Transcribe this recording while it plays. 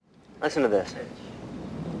Listen to this.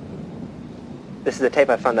 This is the tape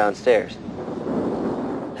I found downstairs.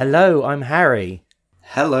 Hello, I'm Harry.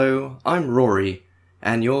 Hello, I'm Rory,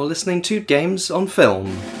 and you're listening to Games on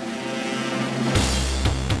Film.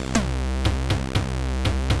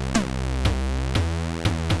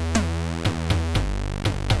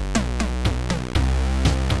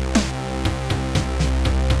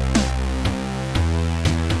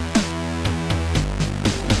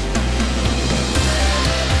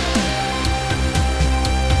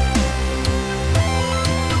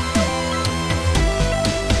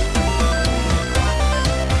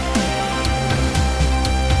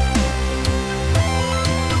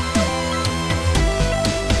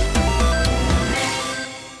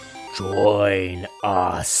 Join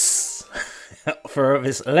us for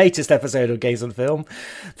this latest episode of Games on Film,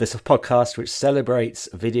 this podcast which celebrates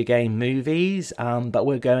video game movies, but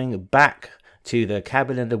we're going back to the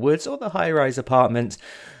cabin in the woods or the high-rise apartment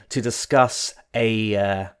to discuss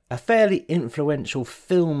a fairly influential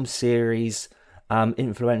film series,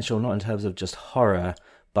 influential not in terms of just horror,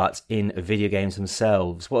 but in video games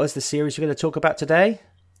themselves. What is the series we're going to talk about today?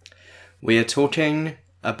 We are talking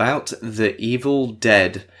about The Evil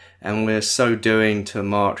Dead, and we're so doing to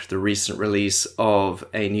mark the recent release of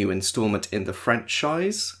a new installment in the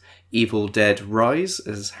franchise, Evil Dead Rise,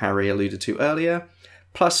 as Harry alluded to earlier,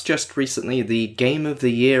 plus just recently the Game of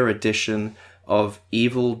the Year edition of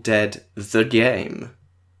Evil Dead The Game.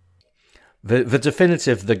 The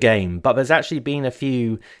definitive The Game, but there's actually been a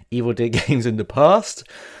few Evil Dead games in the past,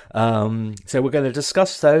 so we're going to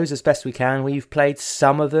discuss those as best we can. We've played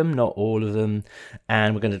some of them, not all of them,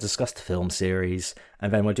 and we're going to discuss the film series,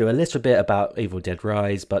 and then we'll do a little bit about Evil Dead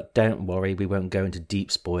Rise, but don't worry, we won't go into deep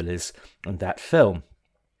spoilers on that film.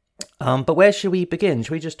 But where should we begin?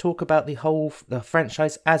 Should we just talk about the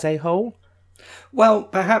franchise as a whole? Well,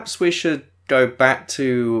 perhaps we should go back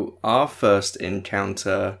to our first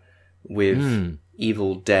encounter with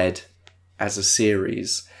Evil Dead as a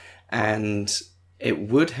series, and it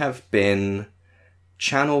would have been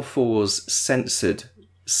Channel 4's censored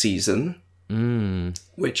season,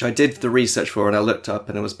 which I did the research for and I looked up,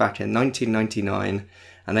 and it was back in 1999,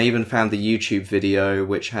 and I even found the YouTube video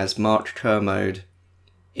which has Mark Kermode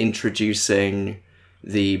introducing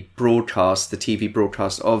the TV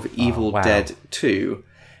broadcast of Evil Dead 2,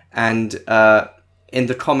 and in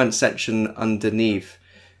the comment section underneath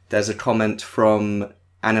there's a comment from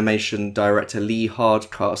animation director Lee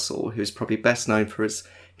Hardcastle, who's probably best known for his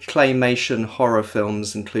claymation horror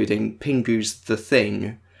films, including Pingu's The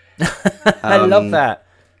Thing. I love that.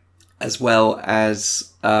 As well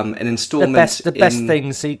as an installment... The best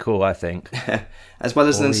Thing sequel, I think. As well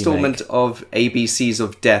as an installment of ABCs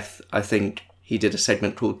of Death. I think he did a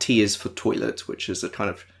segment called T is for Toilet, which is a kind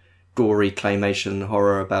of gory claymation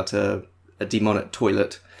horror about a demonic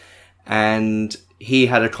toilet. And he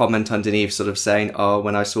had a comment underneath sort of saying,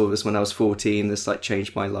 when I saw this when I was 14, this like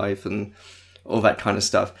changed my life and all that kind of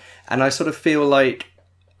stuff. And I sort of feel like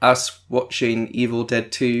us watching Evil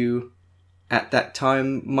Dead 2 at that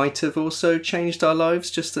time might have also changed our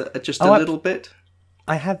lives just a little bit.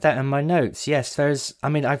 I had that in my notes. Yes,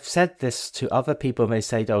 I've said this to other people and they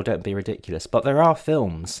say, oh, don't be ridiculous. But there are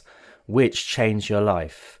films which change your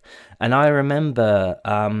life. And I remember,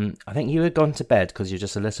 I think you had gone to bed because you're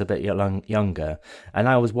just a little bit younger, and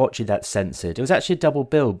I was watching that censored. It was actually a double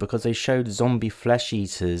build because they showed zombie flesh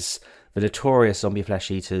eaters, the notorious zombie flesh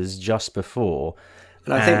eaters, just before.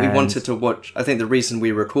 And I think we wanted to watch, I think the reason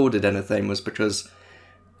we recorded anything was because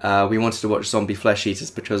we wanted to watch zombie flesh eaters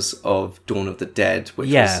because of Dawn of the Dead,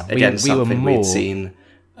 which was, again, something we'd seen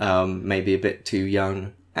maybe a bit too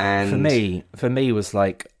young. And for me was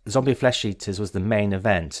like, Zombie Flesh Eaters was the main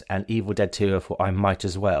event, and Evil Dead 2 I thought I might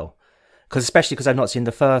as well. Especially because I'd not seen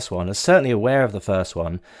the first one. I was certainly aware of the first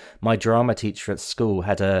one. My drama teacher at school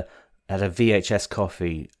had a VHS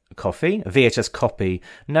VHS copy,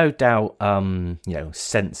 no doubt,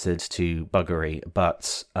 censored to buggery,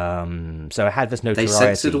 but so I had this notoriety. They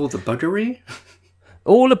censored all the buggery?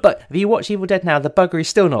 If you watch Evil Dead now, the buggery's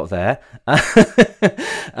still not there.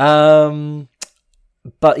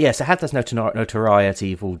 But yes, I had this notoriety,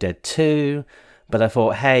 Evil Dead 2, but I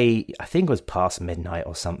thought, hey, I think it was past midnight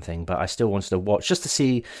or something, but I still wanted to watch just to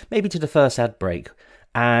see, maybe to the first ad break.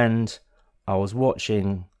 And I was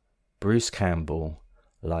watching Bruce Campbell,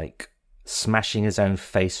 like, smashing his own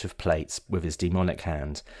face with plates with his demonic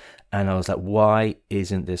hand. And I was like, why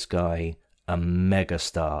isn't this guy a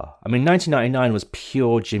megastar? I mean, 1999 was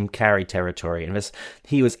pure Jim Carrey territory, and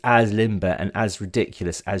he was as limber and as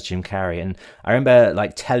ridiculous as Jim Carrey. And I remember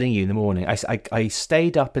like telling you in the morning, I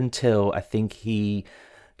stayed up until I think he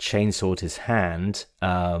chainsawed his hand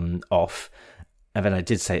off, And then I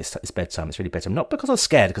did say it's bedtime. It's really bedtime. Not because I was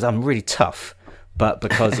scared, because I'm really tough, but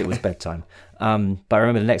because it was bedtime. But I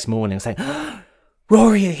remember the next morning saying,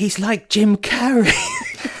 Rory, he's like Jim Carrey.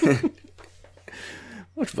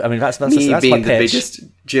 I mean, that's me that's being my the pitch. biggest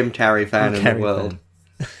Jim Carrey fan in the world.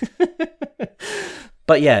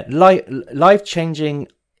 But yeah, life-changing,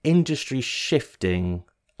 industry-shifting.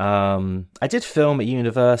 I did film at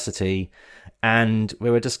university, and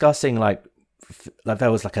we were discussing like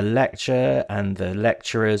there was like a lecture, and the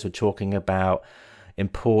lecturers were talking about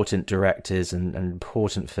important directors and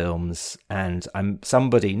important films, and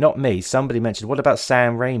somebody mentioned, what about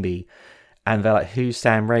Sam Raimi? And they're like, who's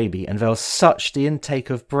Sam Raimi? And there was such the intake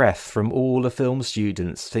of breath from all the film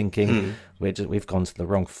students thinking, we've gone to the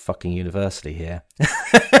wrong fucking university here.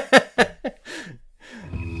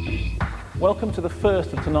 Welcome to the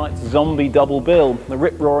first of tonight's zombie double bill, the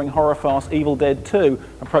rip-roaring horror farce Evil Dead 2,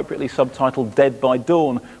 appropriately subtitled Dead by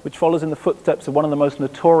Dawn, which follows in the footsteps of one of the most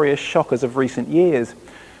notorious shockers of recent years.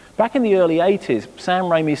 Back in the early 80s, Sam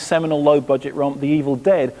Raimi's seminal low-budget romp The Evil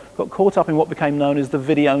Dead got caught up in what became known as the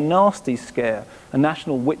Video Nasty Scare, a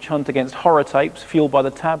national witch hunt against horror tapes fueled by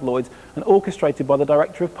the tabloids and orchestrated by the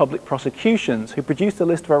Director of Public Prosecutions, who produced a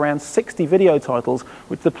list of around 60 video titles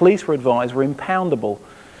which the police were advised were impoundable.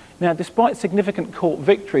 Now, despite significant court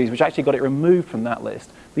victories, which actually got it removed from that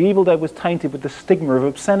list, The Evil Dead was tainted with the stigma of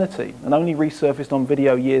obscenity and only resurfaced on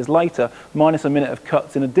video years later, minus a minute of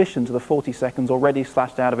cuts in addition to the 40 seconds already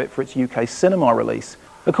slashed out of it for its UK cinema release.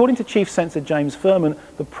 According to Chief Censor James Furman,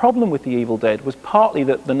 the problem with The Evil Dead was partly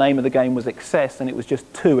that the name of the game was excess and it was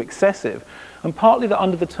just too excessive, and partly that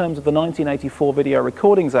under the terms of the 1984 Video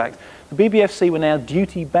Recordings Act, the BBFC were now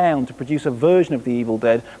duty-bound to produce a version of The Evil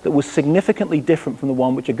Dead that was significantly different from the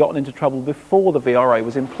one which had gotten into trouble before the VRA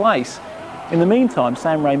was in place. In the meantime,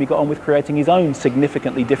 Sam Raimi got on with creating his own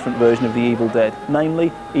significantly different version of The Evil Dead,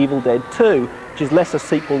 namely Evil Dead 2, which is less a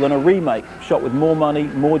sequel than a remake, shot with more money,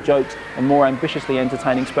 more jokes, and more ambitiously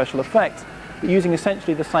entertaining special effects, but using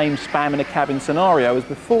essentially the same spam in a cabin scenario as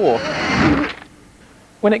before.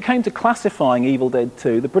 When it came to classifying Evil Dead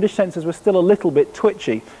 2, the British censors were still a little bit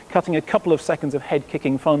twitchy, cutting a couple of seconds of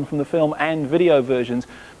head-kicking fun from the film and video versions,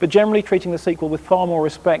 but generally treating the sequel with far more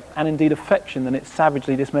respect and indeed affection than its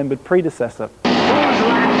savagely dismembered predecessor.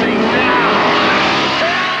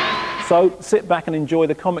 So sit back and enjoy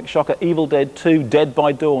the comic shocker Evil Dead 2 Dead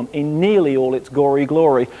by Dawn in nearly all its gory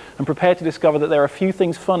glory, and prepare to discover that there are few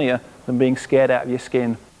things funnier than being scared out of your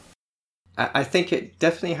skin. I think it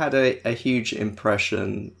definitely had a huge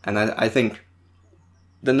impression, and I think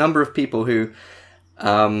the number of people who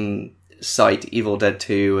cite Evil Dead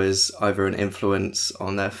 2 as either an influence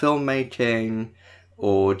on their filmmaking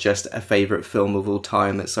or just a favourite film of all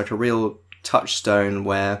time, it's like a real touchstone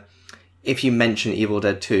where if you mention Evil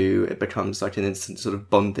Dead 2, it becomes like an instant sort of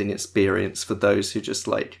bonding experience for those who just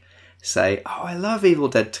like say, oh, I love Evil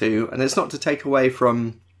Dead 2, and it's not to take away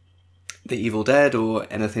from The Evil Dead or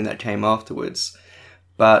anything that came afterwards,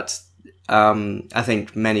 but I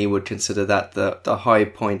think many would consider that the high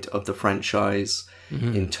point of the franchise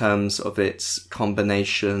in terms of its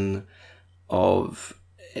combination of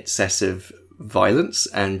excessive violence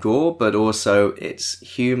and gore, but also its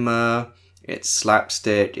humour, its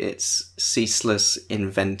slapstick, its ceaseless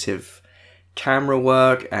inventive camera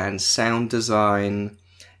work and sound design.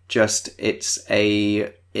 Just it's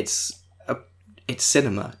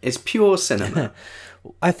cinema. It's pure cinema.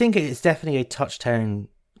 I think it's definitely a touchstone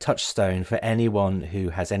for anyone who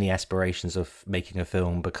has any aspirations of making a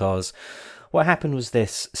film, because what happened was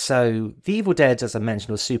this. So The Evil Dead, as I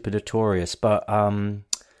mentioned, was super notorious, but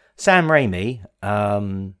Sam Raimi,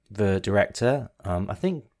 the director, I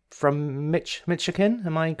think from Michigan,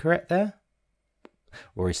 am I correct there?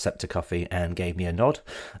 Rory sipped a coffee and gave me a nod.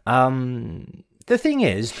 The thing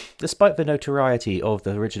is, despite the notoriety of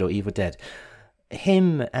the original Evil Dead,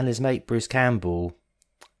 him and his mate Bruce Campbell,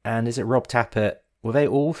 and is it Rob Tappert, were they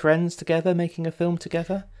all friends together making a film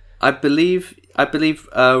together? I believe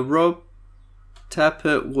Rob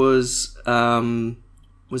Tappert was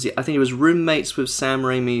he? I think he was roommates with Sam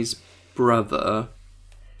Raimi's brother,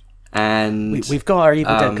 and we've got our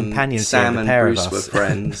Evil Dead companions. Sam here, and pair Bruce of us. were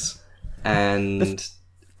friends, and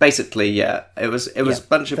basically, yeah, it was a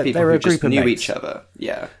bunch of people who just knew each other.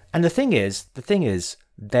 Yeah, and the thing is,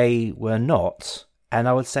 they were not, and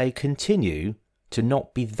I would say continue to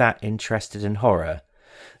not be that interested in horror.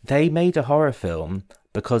 They made a horror film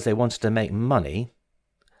because they wanted to make money,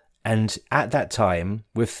 and at that time,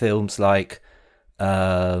 with films like,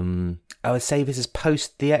 I would say this is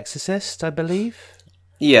post The Exorcist, I believe.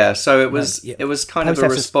 Yeah, so it was kind of a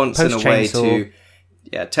response in a way to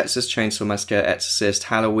Texas Chainsaw Massacre, Exorcist,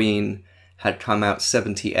 Halloween had come out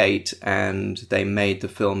 78 and they made the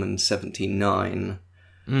film in 79.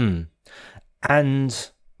 And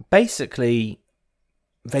basically,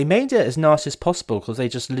 they made it as nasty as possible because they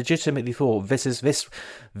just legitimately thought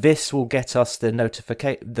this will get us the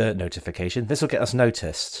notification. This will get us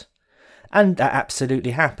noticed. And that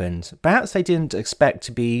absolutely happened. Perhaps they didn't expect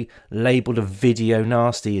to be labelled a video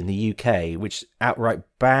nasty in the UK, which outright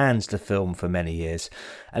banned the film for many years.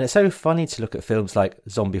 And it's so funny to look at films like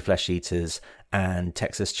Zombie Flesh Eaters and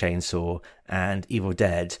Texas Chainsaw and Evil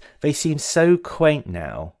Dead. They seem so quaint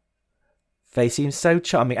now. They seem so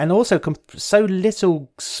charming, and also so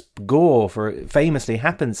little gore famously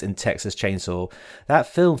happens in Texas Chainsaw. That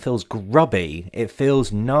film feels grubby, it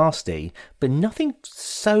feels nasty, but nothing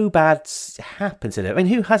so bad happens in it. I mean,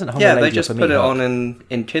 who hasn't hung a lady they just up a put it meat on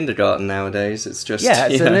in kindergarten nowadays. It's just... Yeah,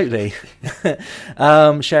 absolutely.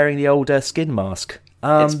 Sharing the old skin mask.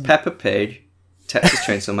 It's Peppa Pig, Texas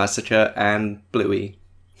Chainsaw Massacre, and Bluey.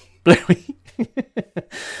 Bluey.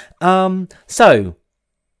 So...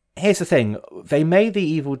 Here's the thing, they made The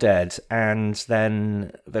Evil Dead, and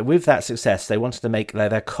then with that success, they wanted to make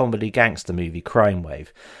their comedy gangster movie, Crime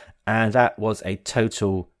Wave, and that was a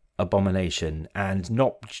total abomination, and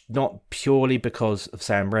not purely because of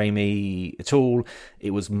Sam Raimi at all.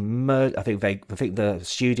 It was I think the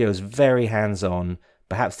studio was very hands-on,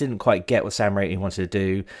 perhaps didn't quite get what Sam Raimi wanted to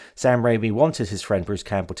do. Sam Raimi wanted his friend Bruce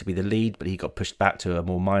Campbell to be the lead, but he got pushed back to a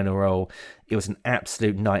more minor role. It was an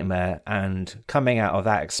absolute nightmare, and coming out of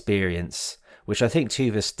that experience, which I think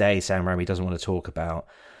to this day Sam Raimi doesn't want to talk about,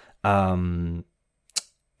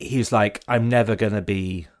 he was like, I'm never going to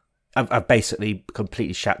be... I've basically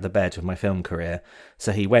completely shat the bed with my film career.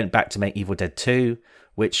 So he went back to make Evil Dead 2,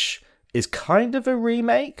 which is kind of a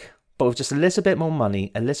remake, but with just a little bit more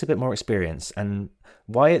money, a little bit more experience. And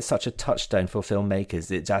why it's such a touchstone for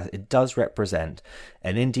filmmakers, it does represent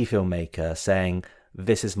an indie filmmaker saying,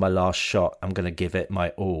 this is my last shot, I'm going to give it my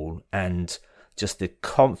all. And just the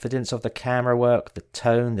confidence of the camera work, the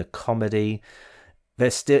tone, the comedy.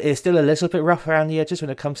 It's still a little bit rough around the edges when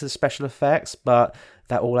it comes to the special effects, but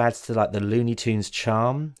that all adds to like the Looney Tunes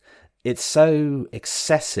charm. It's so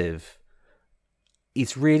excessive.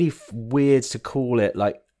 It's really weird to call it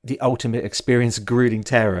like the ultimate experience grueling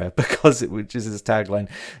terror, which is his tagline,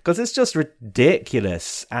 because it's just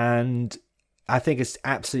ridiculous. And I think it's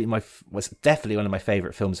was definitely one of my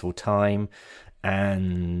favourite films of all time.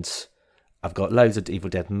 And I've got loads of Evil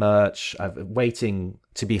Dead merch. Waiting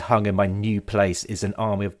to be hung in my new place is an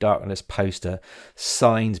Army of Darkness poster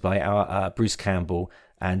signed by our Bruce Campbell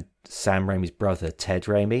and Sam Raimi's brother, Ted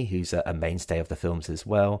Raimi, who's a mainstay of the films as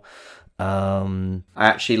well. I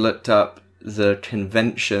actually looked up the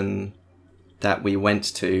convention that we went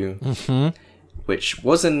to, which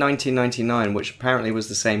was in 1999, which apparently was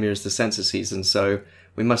the same year as the Census season. So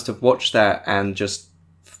we must have watched that and just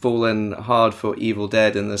fallen hard for Evil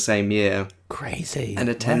Dead in the same year. Crazy. And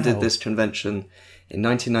attended this convention in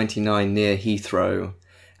 1999 near Heathrow.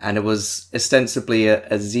 And it was ostensibly a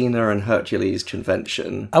Xena and Hercules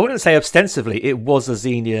convention. I wouldn't say ostensibly. It was a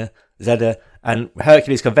Xena and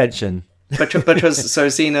Hercules convention. Because so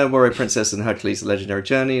Xena, Warrior Princess, and Hercules: The Legendary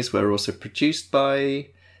Journeys were also produced by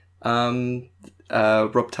Rob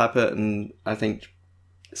Tappert, and I think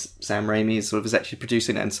Sam Raimi sort of is actually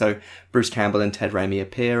producing it, and so Bruce Campbell and Ted Raimi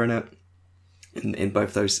appear in it in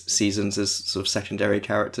both those seasons as sort of secondary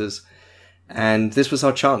characters. And this was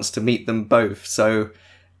our chance to meet them both. So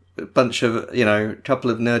a bunch of, a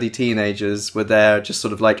couple of nerdy teenagers were there just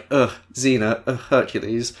sort of like, Xena,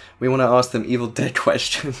 Hercules. We want to ask them Evil Dead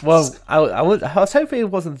questions. Well, I was hoping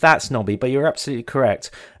it wasn't that snobby, but you're absolutely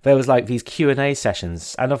correct. There was like these Q&A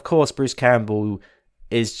sessions. And of course, Bruce Campbell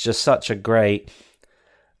is just such a great,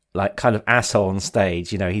 like, kind of asshole on stage.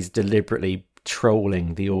 He's deliberately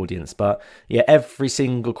trolling the audience. But yeah, every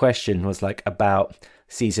single question was like about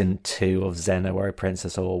season 2 of Xena Warrior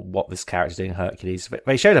Princess, or what this character's doing in Hercules.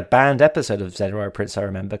 They showed a banned episode of Xena Warrior Princess, I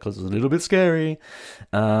remember, because it was a little bit scary.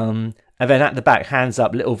 And then at the back, hands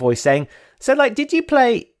up, little voice saying, so like, did you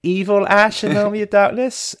play Evil Ash in Army of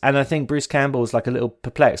Darkness? And I think Bruce Campbell was like a little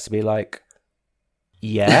perplexed to be like,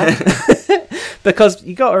 yeah. Because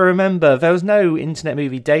you got to remember, there was no Internet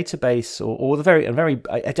Movie Database, or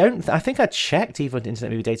I think I checked even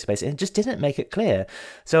Internet Movie Database, and it just didn't make it clear.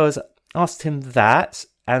 So I asked him that,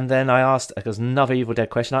 and then I asked, because another Evil Dead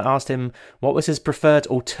question, I asked him what was his preferred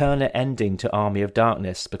alternate ending to Army of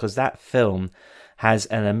Darkness, because that film has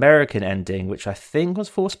an American ending, which I think was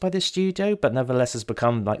forced by the studio, but nevertheless has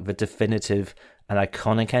become like the definitive and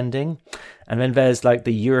iconic ending. And then there's like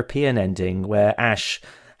the European ending, where Ash,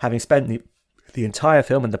 having spent the entire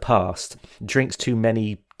film in the past drinks too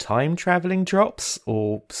many time traveling drops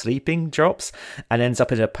or sleeping drops and ends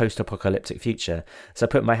up in a post-apocalyptic future. So I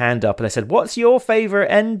put my hand up and I said, "What's your favorite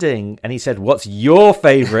ending?" And he said, "What's your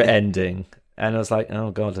favorite ending?" And I was like,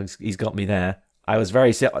 "Oh God, he's got me there." I was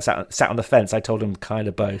very sat on the fence. I told him kind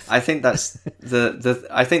of both. I think that's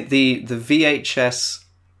I think the VHS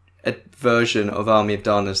version of Army of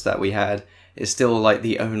Darkness that we had is still like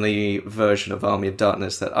the only version of Army of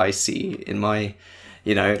Darkness that I see in my,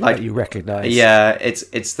 like that you recognize. Yeah,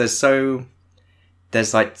 it's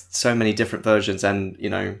there's like so many different versions, and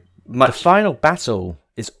the final battle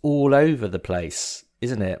is all over the place,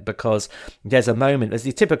 isn't it? Because there's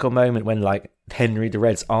the typical moment when like Henry the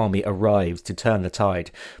Red's army arrives to turn the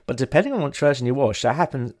tide. But depending on which version you watch, that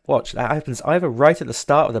happens either right at the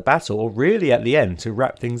start of the battle or really at the end to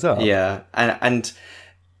wrap things up. Yeah, and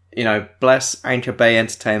bless Anchor Bay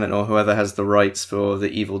Entertainment or whoever has the rights for the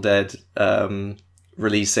Evil Dead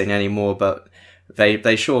releasing anymore, but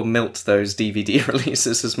they sure milked those DVD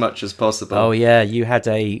releases as much as possible. Oh yeah, you had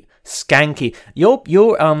a skanky your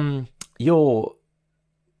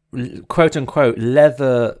quote unquote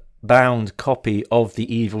leather bound copy of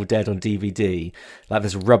the Evil Dead on DVD, like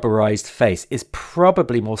this rubberized face, is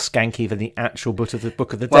probably more skanky than the actual Book of the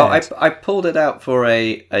Dead. Well, I pulled it out for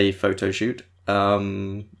a photo shoot,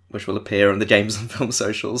 which will appear on the Games and Film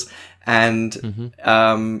socials, and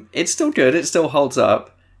it's still good. It still holds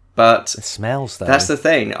up, but it smells though. That's the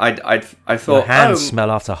thing. I thought your hands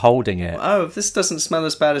smell after holding it. Oh, this doesn't smell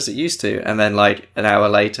as bad as it used to. And then like an hour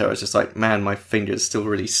later, I was just like, man, my fingers still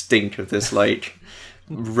really stink of this like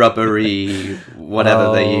rubbery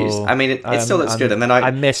whatever they used. I mean, it still looks good. And then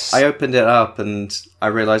I opened it up and I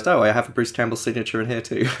realized, oh, I have a Bruce Campbell signature in here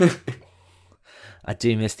too. I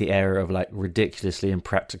do miss the era of like ridiculously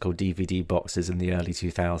impractical DVD boxes in the early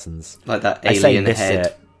 2000s. Like that alien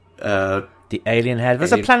head. The alien head.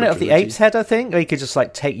 There's a Planet of the Apes head, I think, where you could just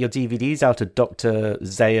like take your DVDs out of Dr.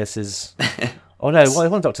 Zaius's... Oh no, it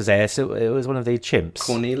wasn't Dr. Zaius, it was one of the chimps.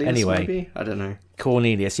 Cornelius, anyway, maybe? I don't know.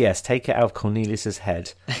 Cornelius, yes. Take it out of Cornelius's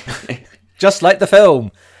head. Just like the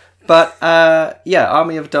film. But,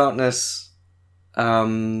 Army of Darkness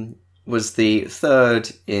was the third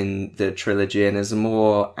in the trilogy and is a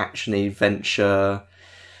more action-y venture...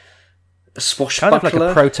 swashbuckler. Kind of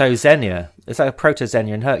like a proto-Xenia. It's like a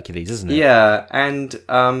proto-Xenia in Hercules, isn't it? Yeah, and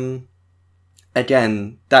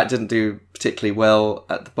again, that didn't do particularly well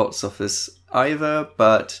at the box office either,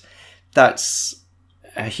 but that's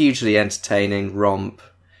a hugely entertaining romp.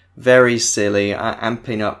 Very silly,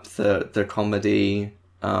 amping up the comedy.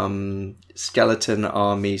 Skeleton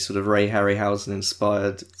army, sort of Ray Harryhausen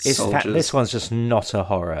inspired soldiers. This one's just not a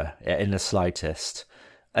horror in the slightest.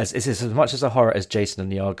 It's as much as a horror as Jason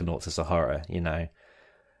and the Argonauts is a horror,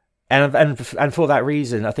 and for that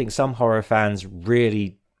reason, I think some horror fans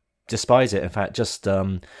really despise it. In fact, just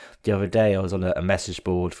the other day, I was on a message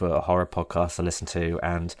board for a horror podcast I listened to,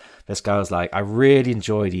 and this guy was like, "I really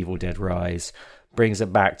enjoyed Evil Dead Rise, brings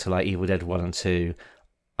it back to like Evil Dead 1 and 2.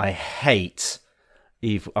 I hate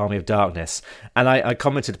Army of Darkness," and I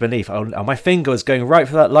commented beneath, "Oh, my finger was going right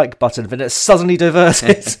for that like button, but it suddenly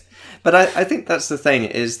diverted." But I think that's the thing,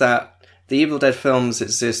 is that the Evil Dead films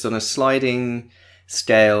exist on a sliding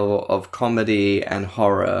scale of comedy and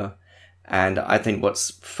horror. And I think what's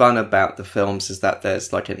fun about the films is that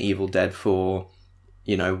there's like an Evil Dead for,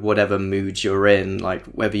 whatever mood you're in. Like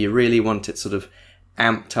whether you really want it sort of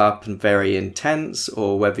amped up and very intense,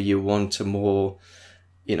 or whether you want a more,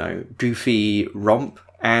 goofy romp.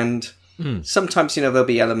 And sometimes, there'll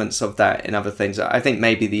be elements of that in other things. I think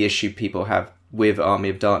maybe the issue people have with Army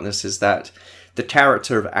of Darkness is that the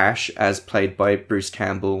character of Ash, as played by Bruce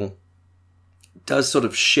Campbell, does sort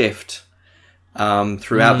of shift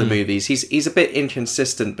throughout the movies. He's a bit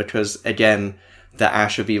inconsistent because, again, the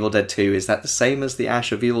Ash of Evil Dead 2 is that the same as the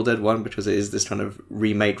Ash of Evil Dead 1, because it is this kind of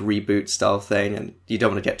remake, reboot style thing, and you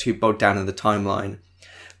don't want to get too bogged down in the timeline.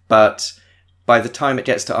 But by the time it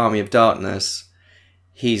gets to Army of Darkness,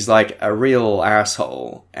 he's like a real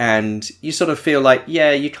asshole, and you sort of feel like,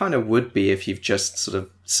 yeah, you kind of would be if you've just sort of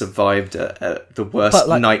survived the worst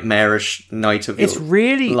nightmarish night of your life. It's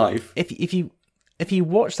really, if you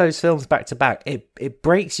watch those films back to back, it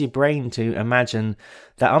breaks your brain to imagine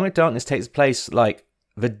that Army of Darkness takes place like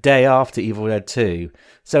the day after Evil Dead 2.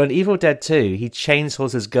 So in Evil Dead 2, he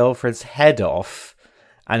chainsaws his girlfriend's head off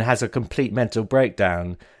and has a complete mental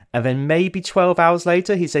breakdown. And then maybe 12 hours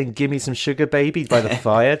later, he's saying, "Give me some sugar, baby," by the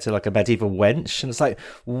fire to like a medieval wench. And it's like,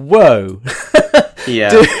 whoa. Yeah.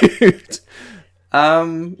 Dude.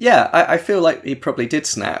 I feel like he probably did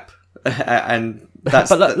snap. And that's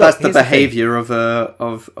the behaviour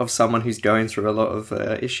of someone who's going through a lot of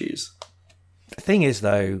issues. The thing is,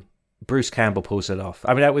 though, Bruce Campbell pulls it off.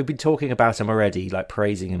 I mean, we've been talking about him already, like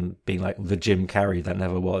praising him, being like the Jim Carrey that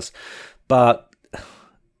never was. But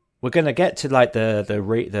we're going to get to like the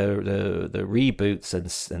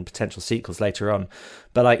reboots and potential sequels later on.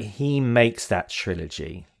 But like, he makes that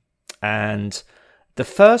trilogy, and the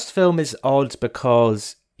first film is odd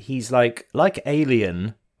because he's like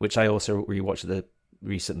Alien, which I also rewatched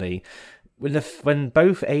recently. When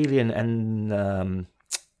both Alien and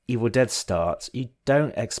Evil Dead starts, you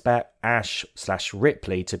don't expect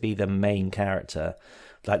Ash/Ripley to be the main character,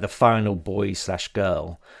 like the final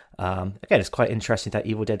boy/girl. Again, it's quite interesting that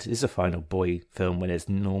Evil Dead is a final boy film when it's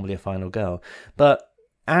normally a final girl. But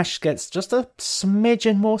Ash gets just a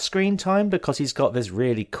smidgen more screen time because he's got this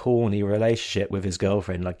really corny relationship with his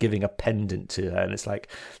girlfriend, like giving a pendant to her. And it's like,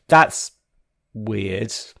 that's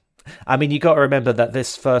weird. I mean, you got to remember that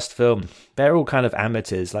this first film, they're all kind of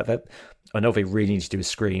amateurs. Like, I know they really need to do a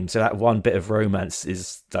Scream, so that one bit of romance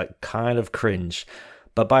is like kind of cringe.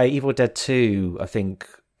 But by Evil Dead 2, I think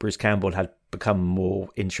Bruce Campbell had become more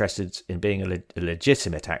interested in being a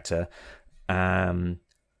legitimate actor, and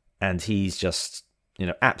he's just, you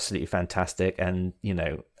know, absolutely fantastic. And, you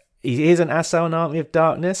know, he isn't as so an Army of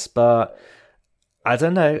Darkness, but I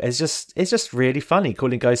don't know, it's just really funny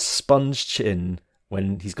calling guys Sponge Chin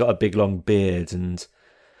when he's got a big long beard, and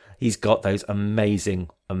he's got those amazing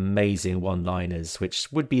one-liners, which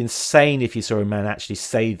would be insane if you saw a man actually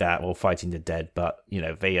say that while fighting the dead. But, you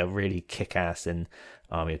know, they are really kick-ass in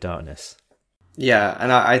Army of Darkness. Yeah,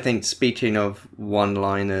 and I think, speaking of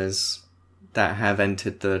one-liners that have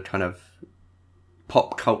entered the kind of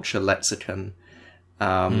pop culture lexicon,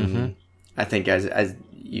 I think as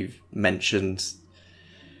you've mentioned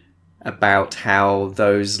about how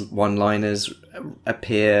those one-liners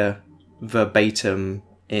appear verbatim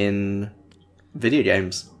in video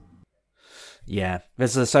games. Yeah,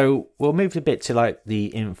 so we'll move a bit to like the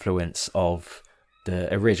influence of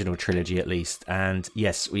the original trilogy at least. And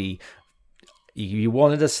yes, you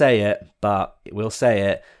wanted to say it, but we'll say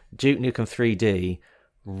it. Duke Nukem 3D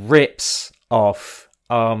rips off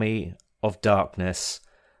Army of Darkness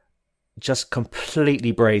just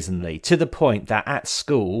completely brazenly, to the point that at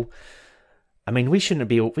school, I mean, we shouldn't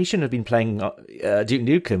have been playing Duke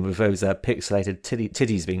Nukem with those pixelated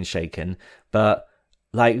titties being shaken, but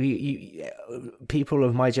like people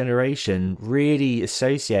of my generation really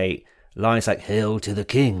associate lines like "Hail to the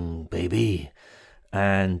King, baby,"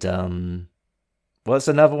 and what's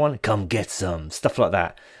another one? "Come get some," stuff like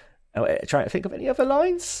that. Trying to think of any other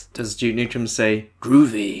lines. Does Duke Nukem say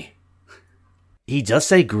groovy? He does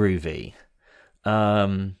say groovy.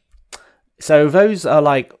 So those are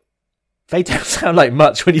like, they don't sound like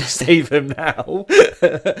much when you say them now.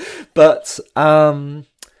 But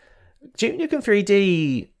Duke Nukem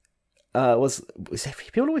 3D was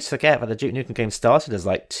people always forget that the Duke Nukem game started as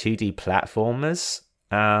like 2D platformers.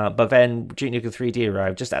 But then Duke Nukem 3D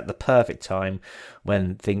arrived just at the perfect time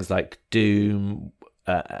when things like Doom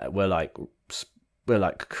were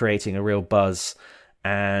like creating a real buzz,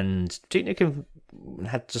 and Duke Nukem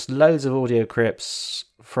had just loads of audio clips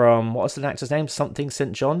from, what's the actor's name? Something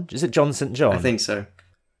St. John? Is it John St. John? I think so.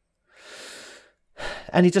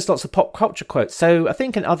 And he just lots of pop culture quotes. So I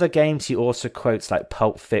think in other games he also quotes like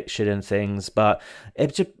Pulp Fiction and things, but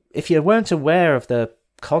if you weren't aware of the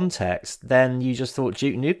context, then you just thought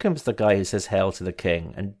Duke Nukem's the guy who says "Hail to the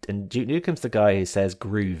King," and Duke Nukem's the guy who says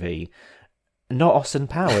 "groovy," not Austin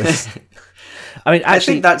Powers. I mean,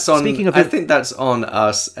 actually, I think that's on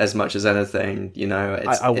us as much as anything. You know,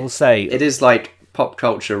 I will say it is like pop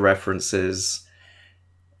culture references,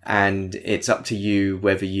 and it's up to you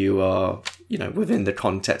whether you are, you know, within the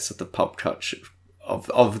context of the pop culture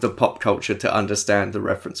of the pop culture to understand the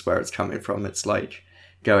reference where it's coming from. It's like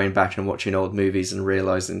going back and watching old movies and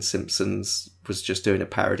realizing Simpsons was just doing a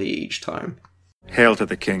parody each time. Hail to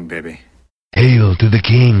the king, baby. Hail to the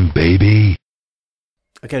king, baby.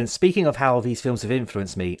 Again, speaking of how these films have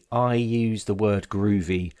influenced me, I use the word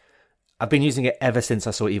groovy. I've been using it ever since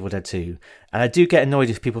I saw Evil Dead 2. And I do get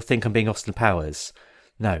annoyed if people think I'm being Austin Powers.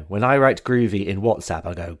 No, when I write groovy in WhatsApp,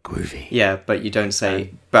 I go groovy. Yeah, but you don't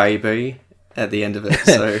say baby at the end of it,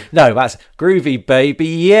 so... No, that's groovy, baby,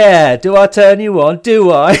 yeah! Do I turn you on?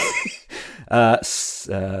 Do I? That's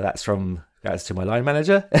to my line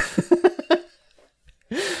manager.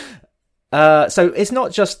 So it's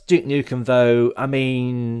not just Duke Nukem, though. I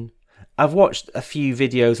mean, I've watched a few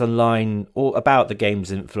videos online all about the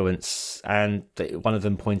game's influence, and one of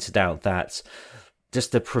them pointed out that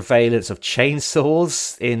just the prevalence of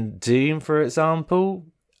chainsaws in Doom, for example,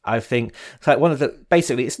 I think it's like one of the,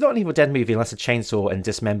 basically it's not an Evil Dead movie unless a chainsaw and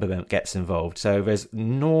dismemberment gets involved. So there's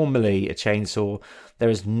normally a chainsaw, there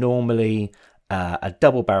is normally a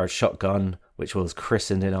double-barreled shotgun, which was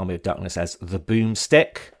christened in Army of Darkness as the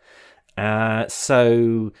Boomstick.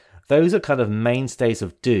 So those are kind of mainstays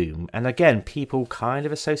of Doom. And again, people kind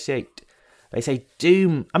of associate... They say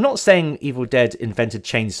Doom... I'm not saying Evil Dead invented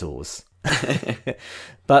chainsaws.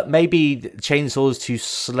 But maybe chainsaws to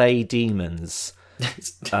slay demons.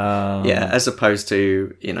 As opposed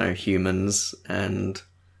to, humans and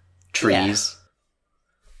trees.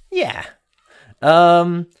 Yeah.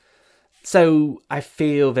 So I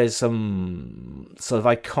feel there's some sort of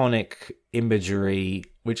iconic imagery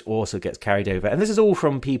which also gets carried over. And this is all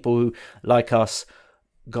from people who, like us,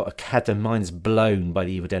 had their minds blown by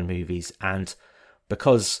the Evil Dead movies. And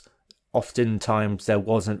because oftentimes there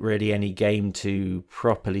wasn't really any game to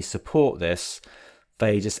properly support this,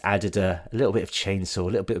 they just added a little bit of chainsaw, a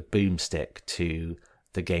little bit of boomstick to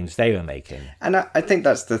the games they were making. And I think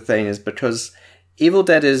that's the thing, is because Evil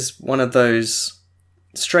Dead is one of those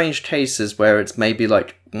strange cases where it's maybe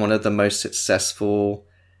like one of the most successful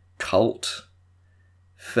cult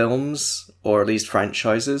films, or at least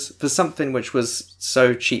franchises, for something which was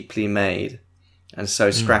so cheaply made and so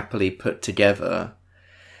scrappily put together.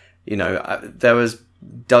 There was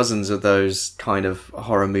dozens of those kind of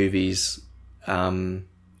horror movies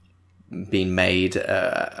being made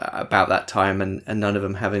about that time, and none of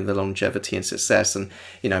them having the longevity and success. And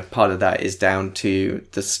part of that is down to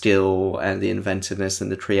the skill and the inventiveness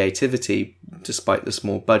and the creativity despite the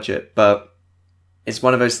small budget. But it's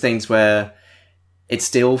one of those things where it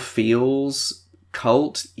still feels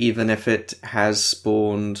cult, even if it has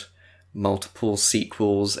spawned multiple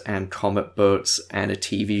sequels and comic books and a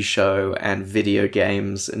TV show and video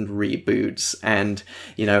games and reboots, and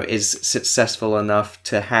is successful enough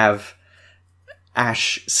to have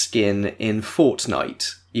Ash skin in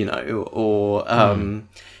Fortnite, or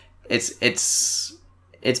it's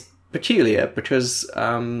peculiar because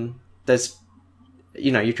there's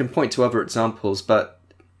you can point to other examples, but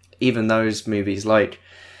even those movies like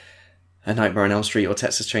A Nightmare on Elm Street or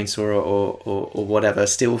Texas Chainsaw or whatever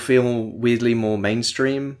still feel weirdly more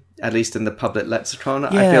mainstream, at least in the public lexicon. Yeah.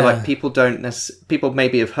 I feel like people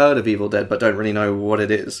maybe have heard of Evil Dead but don't really know what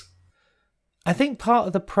it is. I think part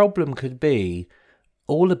of the problem could be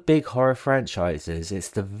all the big horror franchises, it's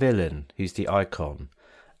the villain who's the icon.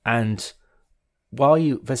 And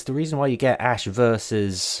that's the reason why you get Ash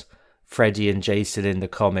versus Freddy and Jason in the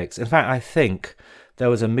comics. In fact, I think there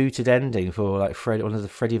was a mooted ending for one of the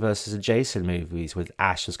Freddy versus Jason movies with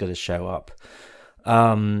Ash was going to show up.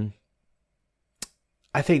 I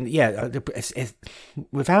think, it's,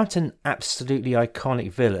 without an absolutely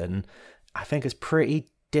iconic villain, I think it's pretty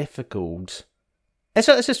difficult. It's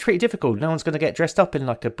just pretty difficult. No one's going to get dressed up in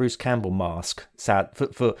like a Bruce Campbell mask. Sadly.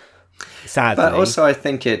 But also, I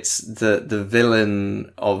think it's the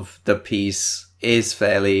villain of the piece is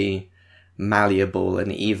fairly malleable,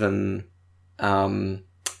 and even I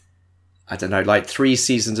don't know, like 3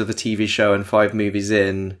 seasons of a TV show and 5 movies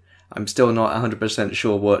in, I'm still not 100%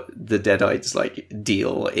 sure what the Deadites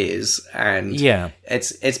deal is, and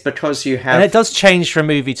it's because you have, and it does change from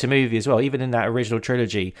movie to movie as well. Even in that original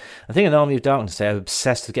trilogy, I think in Army of Darkness they're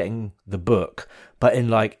obsessed with getting the book, but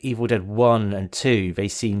in Evil Dead 1 and 2 they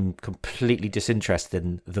seem completely disinterested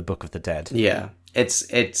in the Book of the Dead. Yeah,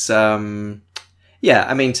 it's I mean,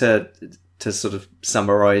 to sort of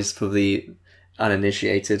summarize for the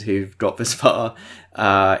uninitiated who've got this far,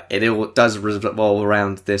 it all does revolve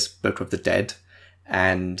around this Book of the Dead,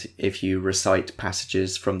 and if you recite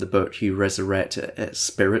passages from the book, you resurrect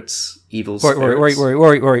spirits, evil spirits.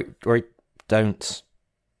 Wait, don't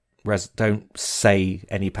say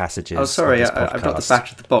any passages. Oh, sorry, I've got the back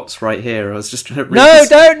of the box right here. I was just trying to read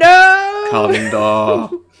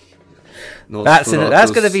Calendar.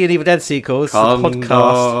 That's going to be an Evil Dead sequel. It's a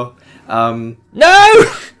podcast.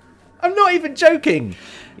 No! I'm not even joking.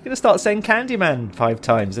 You're going to start saying Candyman 5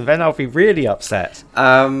 times, and then I'll be really upset.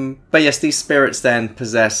 But yes, these spirits then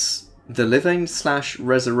possess the living /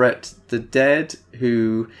 resurrect the dead,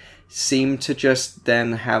 who seem to just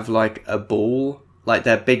then have a ball.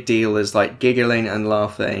 Their big deal is giggling and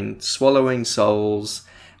laughing, swallowing souls,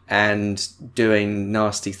 and doing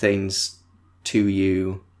nasty things to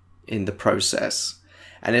you in the process.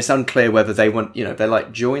 And it's unclear whether they want, they're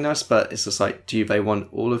join us, but it's just do they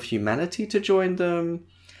want all of humanity to join them?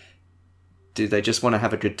 Do they just want to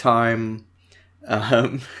have a good time?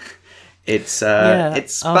 But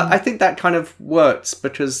I think that kind of works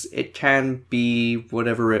because it can be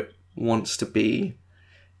whatever it wants to be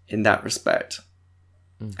in that respect.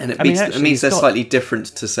 And it means they're slightly different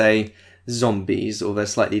to, say, zombies, or they're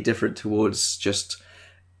slightly different towards just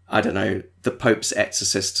I don't know, the Pope's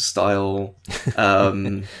Exorcist style.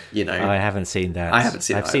 You know, I haven't seen that. I haven't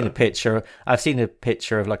seen. I've seen a picture. I've seen a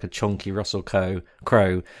picture of like a chunky Russell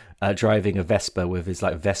Crowe driving a Vespa with his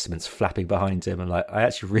like vestments flapping behind him, and like I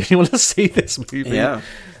actually really want to see this movie. Yeah.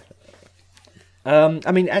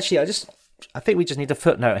 I mean, actually, I think we just need a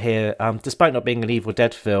footnote here. Despite not being an Evil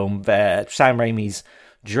Dead film, Sam Raimi's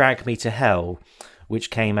Drag Me to Hell, which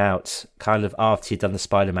came out kind of after he'd done the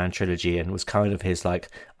Spider-Man trilogy and was kind of his like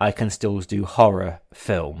I can still do horror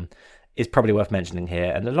film, is probably worth mentioning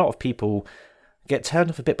here. And a lot of people get turned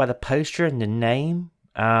off a bit by the poster and the name.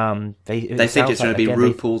 They think it's going to be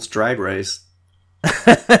RuPaul's Drag Race.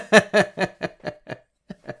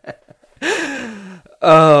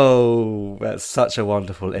 Oh, that's such a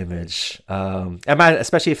wonderful image.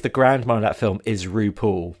 Especially if the grandma in that film is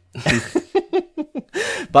RuPaul.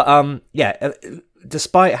 But yeah,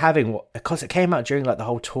 despite having, because it came out during like the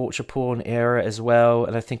whole torture porn era as well,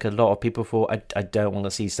 and I think a lot of people thought I don't want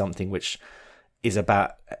to see something which is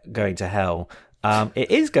about going to hell. It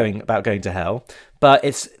is about going to hell, but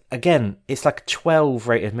it's like a 12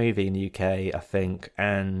 rated movie in the UK, I think,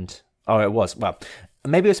 and it was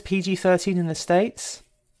maybe it was PG-13 in the States.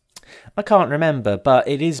 I can't remember, but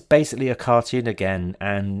it is basically a cartoon again,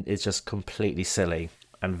 and it's just completely silly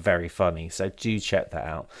and very funny. So do check that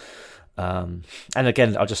out. And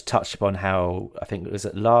again, I'll just touch upon how, I think, was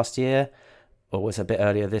it last year? Or was it a bit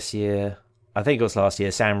earlier this year? I think it was last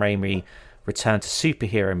year. Sam Raimi returned to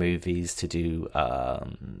superhero movies to do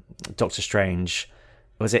Doctor Strange.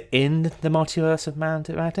 Was it in the Multiverse of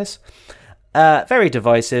Madness? Very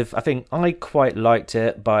divisive. I think I quite liked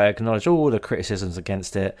it, but I acknowledge all the criticisms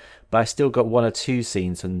against it. But I still got one or two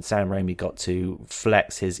scenes when Sam Raimi got to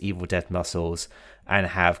flex his Evil Dead muscles and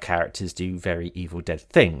have characters do very Evil Dead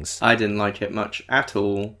things. I didn't like it much at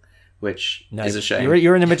all, which is a shame.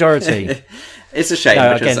 You're in the majority. It's a shame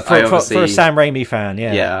because again, for a Sam Raimi fan,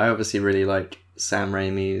 yeah, I obviously really like Sam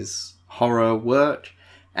Raimi's horror work,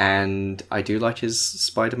 and I do like his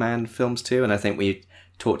Spider-Man films too. And I think we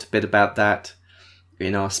talked a bit about that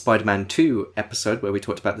in our Spider-Man 2 episode, where we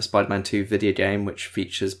talked about the Spider-Man 2 video game, which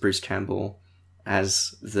features Bruce Campbell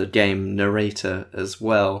as the game narrator as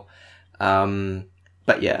well.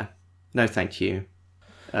 But yeah, no thank you,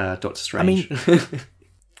 Doctor Strange. I mean,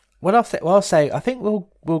 what I'll say, I think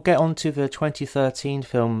we'll get onto the 2013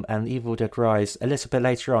 film and Evil Dead Rise a little bit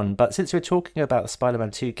later on, but since we're talking about the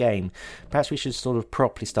Spider-Man 2 game, perhaps we should sort of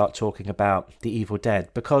properly start talking about the Evil Dead,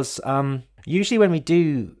 because usually when we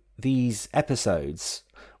do these episodes,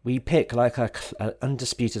 we pick like an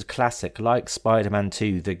undisputed classic like Spider-Man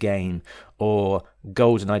 2 the game or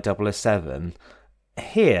GoldenEye 007.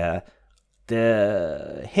 Here,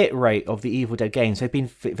 the hit rate of the Evil Dead games,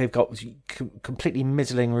 they've got completely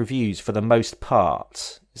middling reviews for the most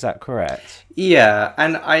part. Is that correct? Yeah,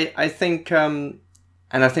 and I think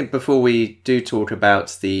before we do talk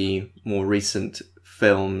about the more recent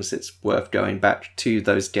films, it's worth going back to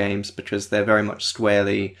those games because they're very much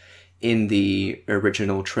squarely in the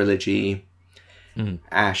original trilogy,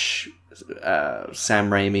 Ash, Sam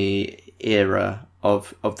Raimi era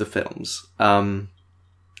of the films.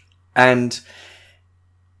 And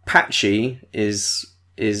patchy is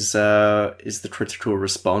the critical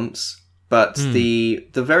response, but the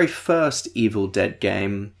very first Evil Dead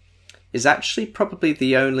game is actually probably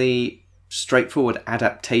the only straightforward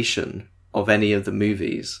adaptation of any of the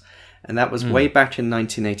movies, and that was way back in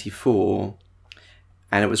 1984,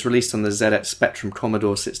 and it was released on the ZX Spectrum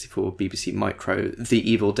Commodore 64 BBC Micro, The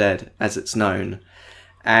Evil Dead as it's known.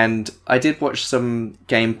 And I did watch some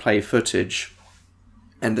gameplay footage,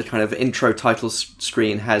 and the kind of intro title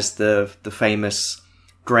screen has the famous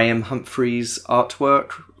Graham Humphreys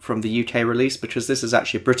artwork from the UK release, because this is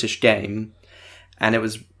actually a British game, and it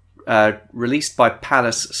was released by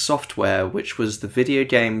Palace Software, which was the video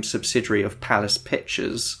game subsidiary of Palace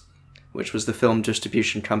Pictures, which was the film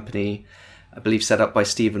distribution company, I believe set up by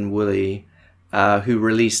Stephen Woolley, who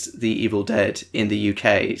released The Evil Dead in the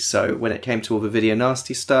UK. So when it came to all the video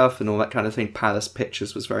nasty stuff and all that kind of thing, Palace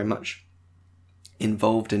Pictures was very much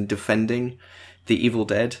involved in defending The Evil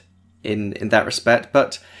Dead in that respect.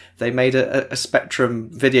 But they made a Spectrum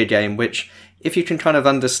video game, which, if you can kind of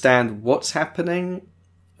understand what's happening,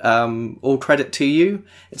 all credit to you.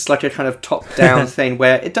 It's like a kind of top-down thing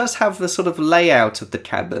where it does have the sort of layout of the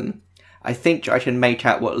cabin. I think I can make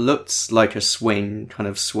out what looks like a swing, kind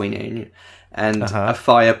of swinging, and a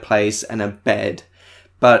fireplace and a bed.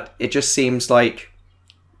 But it just seems like,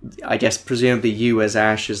 I guess, presumably you as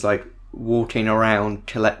Ash is like walking around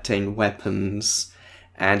collecting weapons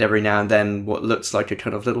and every now and then what looks like a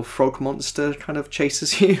kind of little frog monster kind of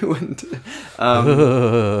chases you. And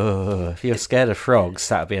if you're scared of frogs,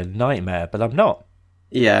 that would be a nightmare, but I'm not.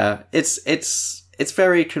 Yeah, it's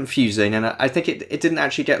very confusing, and I think it didn't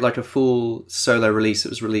actually get like a full solo release. It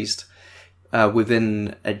was released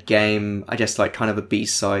within a game, I guess, like kind of a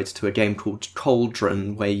B-side to a game called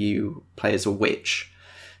Cauldron, where you play as a witch.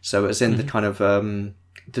 So it was in the kind of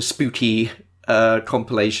the spooky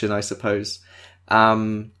compilation, I suppose.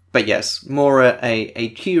 But yes, more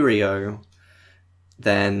a curio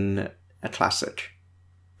than a classic,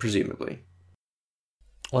 presumably.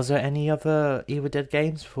 Was there any other Evil Dead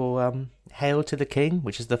games for Hail to the King,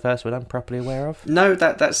 which is the first one I'm properly aware of? No,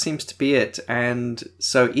 that seems to be it. And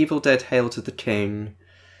so Evil Dead Hail to the King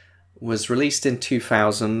was released in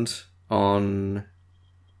 2000 on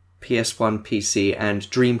PS1, PC, and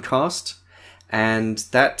Dreamcast. And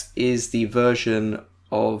that is the version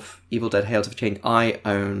of Evil Dead Hail to the King I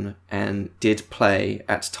own and did play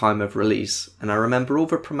at time of release. And I remember all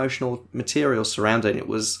the promotional material surrounding it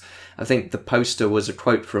was, I think the poster was a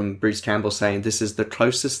quote from Bruce Campbell saying, "This is the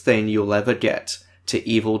closest thing you'll ever get to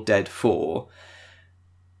Evil Dead 4.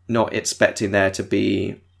 Not expecting there to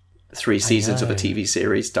be 3 seasons of a TV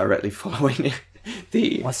series directly following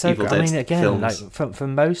the Evil Dead I mean, again, films. like for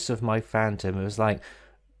most of my fandom, it was like,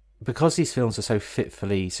 because these films are so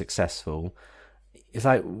fitfully successful, it's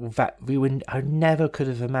like that I never could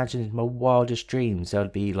have imagined in my wildest dreams there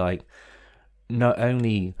would be like not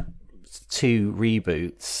only 2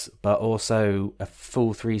 reboots but also a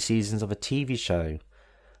full 3 seasons of a TV show.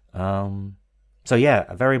 So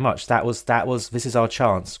yeah, very much that was This Is Our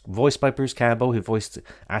Chance, voiced by Bruce Campbell, who voiced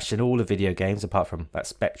Ash in all the video games apart from that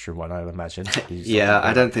Spectrum one, I imagine. Yeah,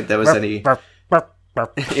 I don't think there was any. That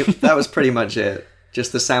was pretty much it.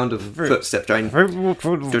 Just the sound of footsteps going. I'm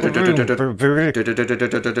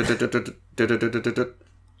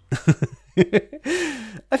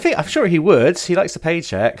sure he would. He likes a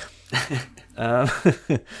paycheck.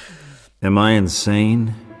 Am I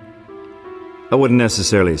insane? I wouldn't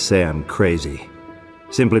necessarily say I'm crazy,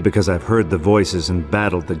 simply because I've heard the voices and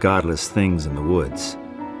battled the godless things in the woods.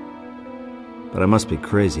 But I must be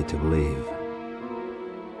crazy to believe.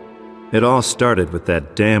 It all started with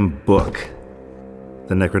that damn book.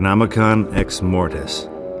 The Necronomicon Ex Mortis.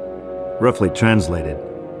 Roughly translated,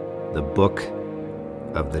 the Book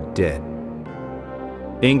of the Dead.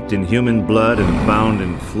 Inked in human blood and bound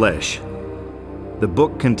in flesh, the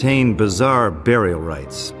book contained bizarre burial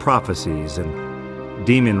rites, prophecies, and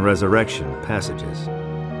demon resurrection passages.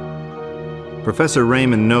 Professor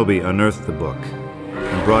Raymond Noby unearthed the book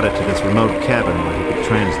and brought it to this remote cabin where he could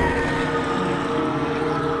translate it.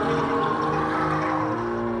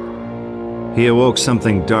 He awoke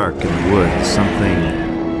something dark in the woods,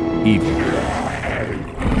 something evil.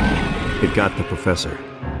 It got the professor.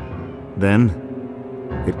 Then,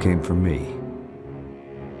 it came for me.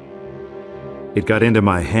 It got into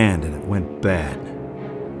my hand and it went bad.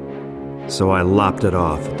 So I lopped it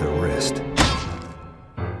off at the wrist.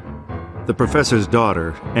 The professor's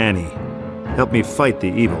daughter, Annie, helped me fight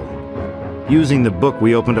the evil. Using the book,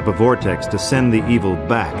 we opened up a vortex to send the evil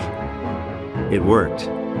back. It worked.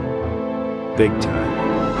 Big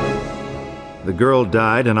time. The girl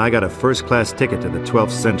died and I got a first-class ticket to the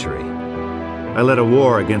 12th century. I led a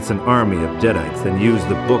war against an army of Deadites, then used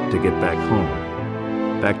the book to get back home.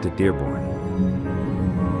 Back to Dearborn.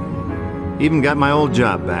 Even got my old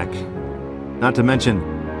job back. Not to mention,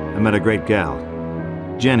 I met a great gal.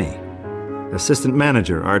 Jenny, assistant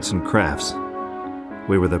manager, arts and crafts.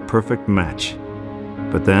 We were the perfect match.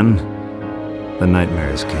 But then, the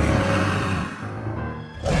nightmares came.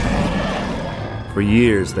 For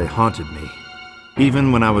years, they haunted me,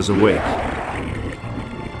 even when I was awake.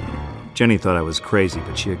 Jenny thought I was crazy,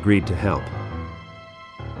 but she agreed to help.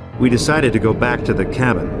 We decided to go back to the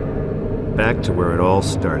cabin, back to where it all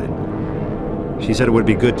started. She said it would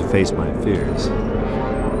be good to face my fears.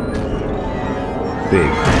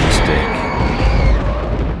 Big mistake.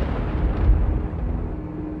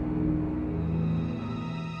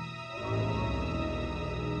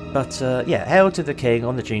 But yeah, Hail to the King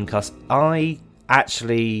on the Dreamcast. I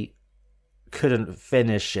actually couldn't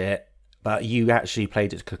finish it, but you actually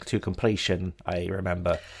played it to completion, I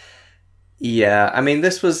remember. Yeah, I mean,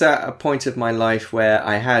 this was at a point of my life where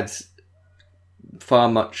I had far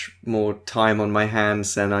much more time on my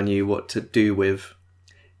hands than I knew what to do with.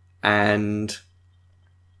 And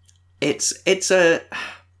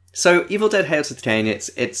so Evil Dead Hail to the King, it's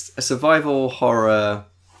a survival horror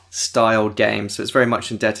style game, so it's very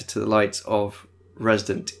much indebted to the likes of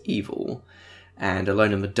Resident Evil and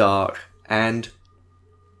Alone in the Dark. And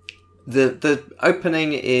the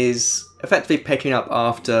opening is effectively picking up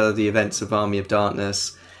after the events of Army of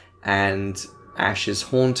Darkness, and Ash is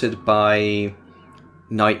haunted by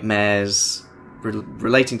nightmares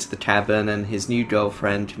relating to the cabin, and his new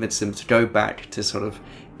girlfriend convinces him to go back to sort of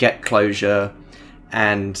get closure,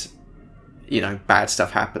 and bad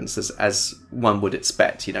stuff happens as one would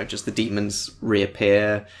expect. Just the demons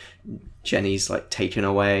reappear, Jenny's taken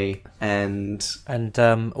away, and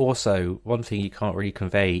also one thing you can't really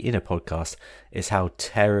convey in a podcast is how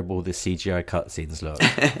terrible the CGI cutscenes look.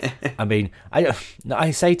 I mean,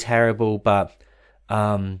 I say terrible, but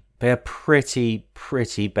they're pretty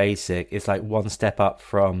basic. It's like one step up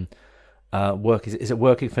from work. Is it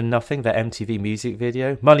Working for Nothing? That MTV music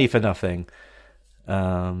video, Money for Nothing.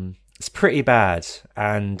 It's pretty bad,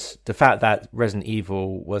 and the fact that Resident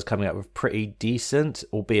Evil was coming up with pretty decent,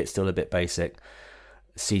 albeit still a bit basic,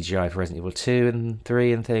 CGI for Resident Evil 2 and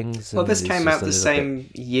 3 and things. Well, this came out the same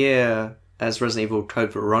year as Resident Evil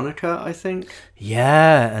Code Veronica, I think.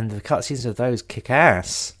 Yeah, and the cutscenes of those kick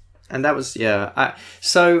ass. And that was,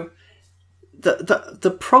 so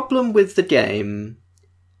the problem with the game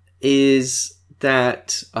is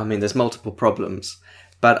that, I mean, there's multiple problems,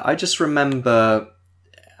 but I just remember,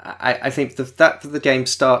 I think that the game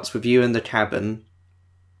starts with you in the cabin.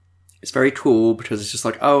 It's very cool because it's just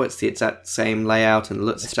it's the exact same layout and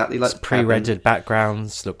looks exactly like the pre-rendered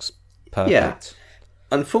backgrounds, looks perfect. Yeah.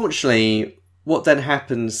 Unfortunately, what then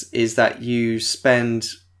happens is that you spend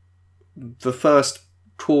the first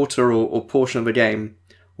quarter or portion of the game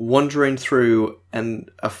wandering through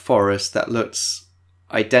a forest that looks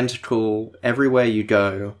identical everywhere you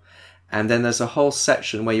go, and then there's a whole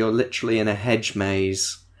section where you're literally in a hedge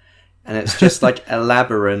maze, and it's just like a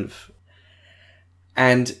labyrinth,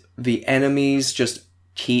 and the enemies just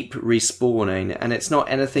keep respawning, and it's not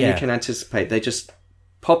anything you can anticipate. They just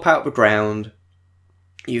pop out the ground,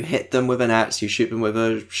 you hit them with an axe, you shoot them with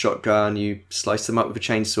a shotgun, you slice them up with a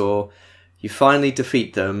chainsaw, you finally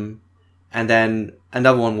defeat them, and then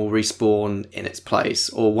another one will respawn in its place,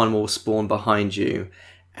 or one will spawn behind you,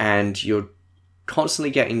 and you're constantly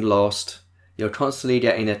getting lost, you're constantly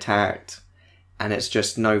getting attacked, and it's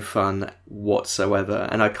just no fun whatsoever.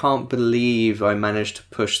 And I can't believe I managed to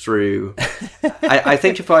push through. I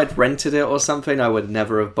think if I'd rented it or something, I would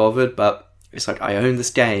never have bothered, but it's I own this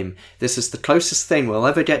game. This is the closest thing we'll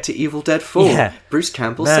ever get to Evil Dead 4. Yeah. Bruce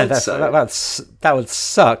Campbell said so. That would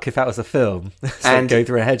suck if that was a film. And go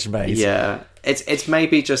through a hedge maze. Yeah. It's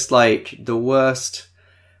maybe just the worst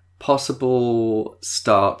possible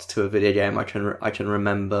start to a video game I can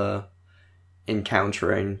remember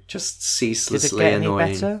encountering. Just ceaselessly annoying.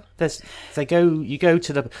 Did it get any better? You go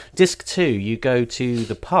to the disc 2. You go to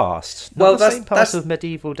the past. That's same past of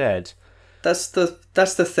Medieval Dead. That's the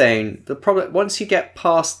thing. The problem, once you get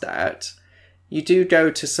past that, you do go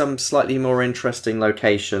to some slightly more interesting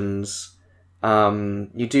locations.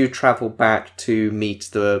 You do travel back to meet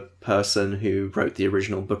the person who wrote the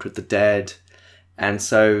original Book of the Dead, and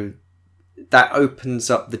so that opens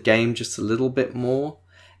up the game just a little bit more.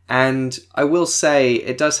 And I will say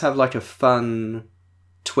it does have a fun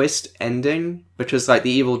twist ending, because the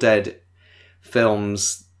Evil Dead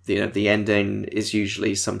films, the ending is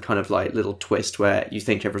usually some kind of little twist where you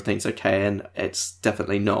think everything's okay and it's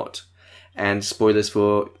definitely not. And spoilers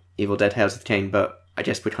for Evil Dead Hail to the King, but I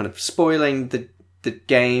guess we're kind of spoiling the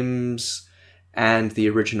games and the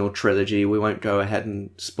original trilogy. We won't go ahead and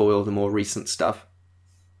spoil the more recent stuff.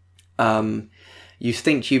 You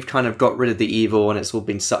think you've kind of got rid of the evil and it's all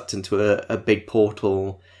been sucked into a big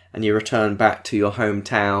portal, and you return back to your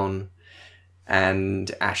hometown,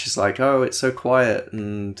 and Ash is oh, it's so quiet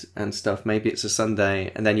and stuff. Maybe it's a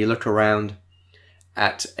Sunday. And then you look around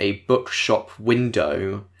at a bookshop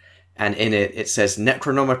window, and in it says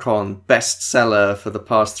Necronomicon bestseller for the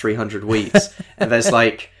past 300 weeks. And there's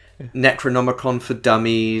Necronomicon for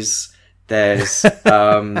Dummies. There's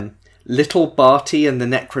Little Barty and the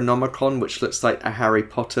Necronomicon, which looks like a Harry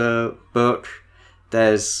Potter book.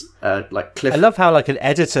 There's Cliff. I love how an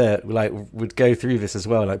editor would go through this as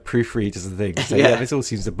well, proofreaders and things. So, yeah, this all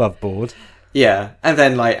seems above board. Yeah, and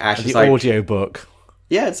then Ash is the audio book.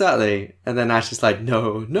 Yeah, exactly. And then Ash is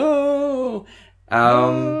no.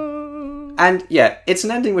 And yeah, it's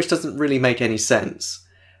an ending which doesn't really make any sense,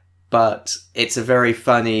 but it's a very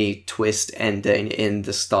funny twist ending in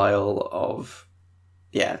the style of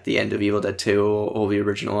the end of Evil Dead 2 or the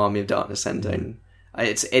original Army of Darkness ending.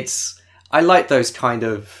 I like those kind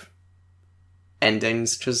of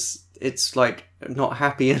endings because it's not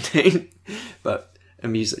happy ending, but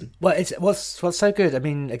amusing. Well, it's what's so good. I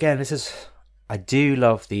mean, again, I do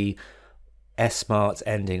love the S-Mart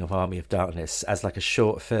ending of Army of Darkness as a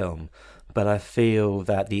short film, but I feel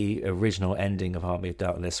that the original ending of Army of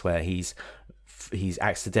Darkness, where he's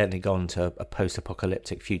accidentally gone to a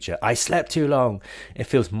post-apocalyptic future, I slept too long, it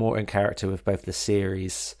feels more in character with both the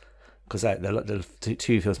series, because the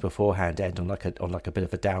two films beforehand end on like a bit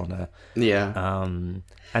of a downer. Yeah.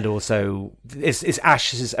 And also it's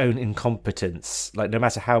Ash's own incompetence. Like, no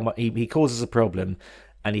matter how much he causes a problem,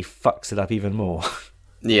 and he fucks it up even more.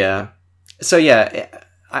 Yeah. So yeah,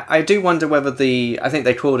 I do wonder whether I think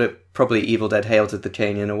they called it probably Evil Dead Hail to the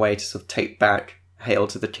King in a way to sort of take back Hail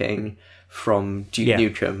to the King from Duke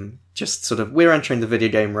Nukem. Just sort of, we're entering the video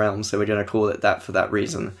game realm, so we're going to call it that for that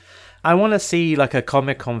reason. I want to see like a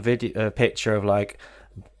Comic-Con video picture of like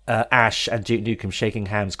Ash and Duke Nukem shaking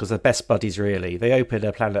hands, because they're best buddies, really. They open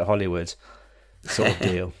a Planet Hollywood sort of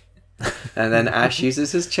deal. And then Ash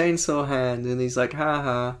uses his chainsaw hand, and he's like, ha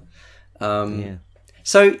ha. Yeah.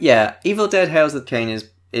 So yeah, Evil Dead Hail to the King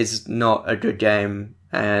is not a good game,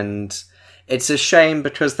 and it's a shame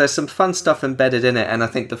because there's some fun stuff embedded in it, and I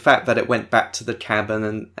think the fact that it went back to the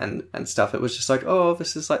cabin and stuff, it was just like, oh,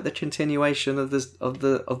 this is like the continuation of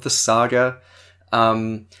the saga.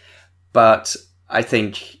 But I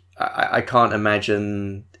think I can't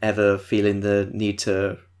imagine ever feeling the need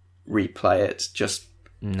to replay it, just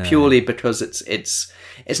purely because it's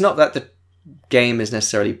not that the game is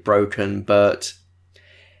necessarily broken, but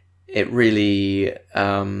it really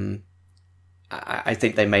I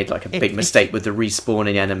think they made like a big mistake with the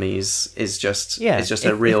respawning enemies. It's just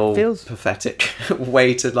a real pathetic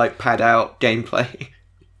way to like pad out gameplay.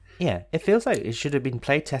 Yeah, it feels like it should have been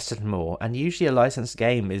play tested more, and usually a licensed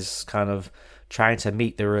game is kind of trying to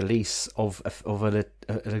meet the release of an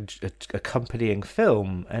accompanying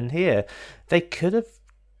film, and here they could have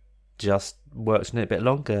just worked on it a bit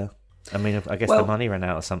longer. I mean, I guess the money ran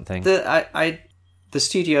out or something. The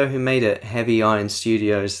studio who made it, Heavy Iron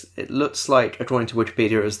Studios, it looks like, according to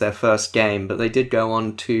Wikipedia, it was their first game, but they did go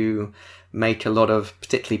on to make a lot of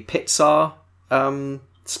particularly Pixar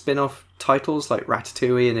spin-off titles like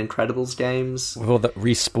Ratatouille and Incredibles games. With all the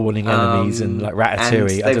respawning enemies and like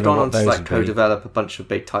Ratatouille. And they've gone on to like co-develop a bunch of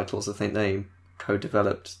big titles. I think they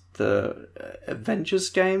co-developed the Avengers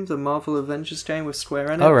game, the Marvel Avengers game with Square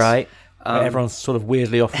Enix. All right. Everyone's sort of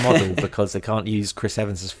weirdly off model because they can't use Chris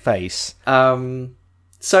Evans' face.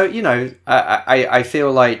 So, you know, I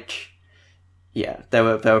feel like, yeah, there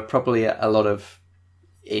were probably a lot of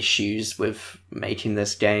issues with making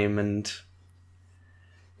this game, and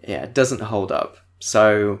yeah, it doesn't hold up.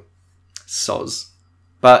 So, soz.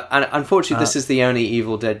 But unfortunately, this is the only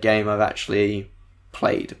Evil Dead game I've actually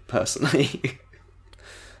played personally.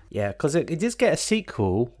 Yeah, because it does get a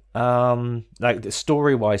sequel, like the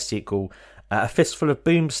story-wise sequel, A Fistful of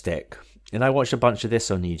Boomstick. And I watched a bunch of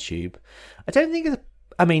this on YouTube. I don't think it's...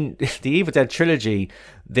 I mean, the Evil Dead trilogy,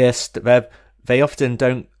 they often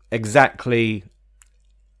don't exactly...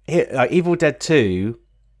 Like Evil Dead 2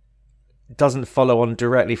 doesn't follow on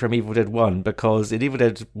directly from Evil Dead 1, because in Evil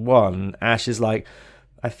Dead 1, Ash is like,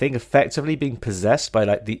 I think, effectively being possessed by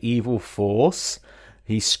like the evil force.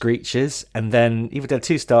 He screeches, and then Evil Dead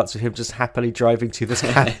 2 starts with him just happily driving to this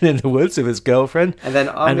cabin in the woods with his girlfriend. And then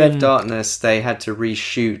Army of Darkness, they had to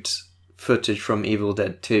reshoot footage from Evil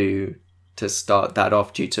Dead 2 to start that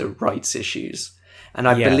off due to rights issues. And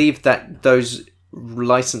I believe that those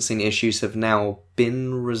licensing issues have now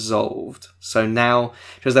been resolved. So now,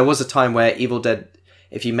 because there was a time where Evil Dead,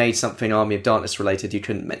 if you made something Army of Darkness related, you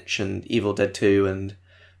couldn't mention Evil Dead 2 and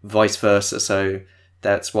vice versa. So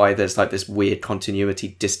that's why there's like this weird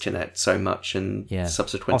continuity disconnect so much in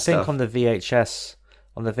subsequent stuff. I think on the VHS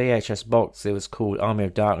box, it was called Army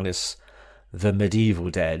of Darkness, The Medieval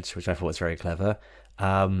Dead, which I thought was very clever.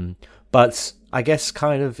 But I guess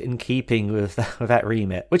kind of in keeping with that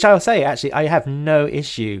remit, which I'll say, actually, I have no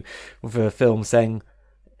issue with a film saying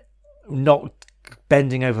not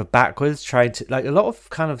bending over backwards, trying to, like a lot of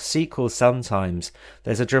kind of sequels, sometimes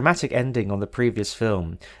there's a dramatic ending on the previous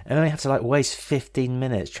film and then they have to like waste 15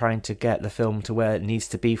 minutes trying to get the film to where it needs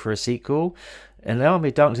to be for a sequel, and the Army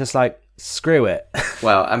of Darkness just like, screw it.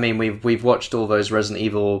 Well, I mean, we've watched all those Resident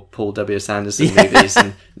Evil Paul W. Sanderson movies,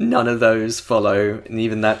 and none of those follow, and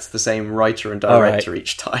even that's the same writer and director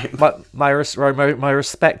each time. My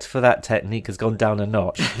respect for that technique has gone down a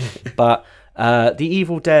notch. But the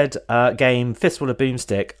Evil Dead game, Fistful of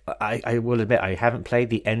Boomstick, I will admit I haven't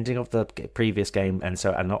played the ending of the previous game, and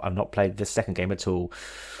so I've not played this second game at all.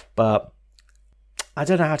 But I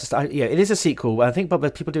don't know how to start. Yeah, it is a sequel. I think,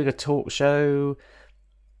 but people doing a talk show.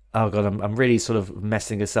 Oh god, I'm really sort of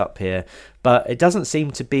messing this up here, but it doesn't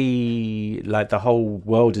seem to be like the whole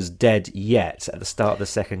world is dead yet at the start of the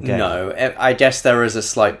second game. No, I guess there is a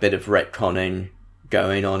slight bit of retconning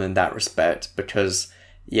going on in that respect, because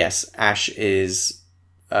yes, Ash is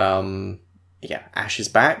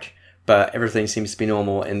back, but everything seems to be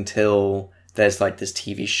normal until there's like this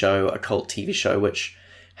TV show, a cult TV show, which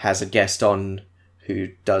has a guest on who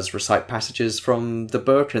does recite passages from the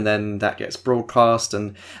book, and then that gets broadcast.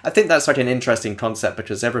 And I think that's like an interesting concept,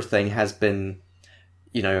 because everything has been,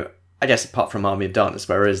 you know, I guess apart from Army of Darkness,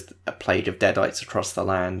 where there is a plague of deadites across the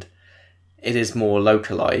land, it is more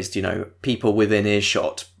localized. You know, people within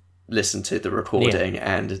earshot listen to the recording,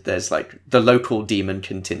 and there's like the local demon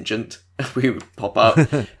contingent who would pop up,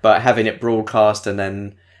 but having it broadcast, and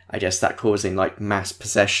then I guess that causing like mass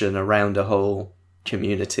possession around a whole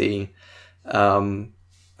community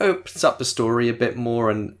opens up the story a bit more.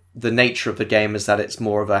 And the nature of the game is that it's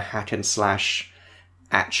more of a hack and slash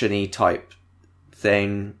action-y type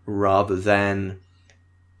thing rather than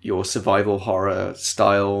your survival horror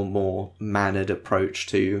style, more mannered approach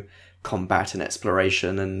to combat and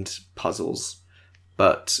exploration and puzzles.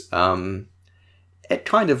 But it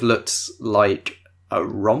kind of looks like a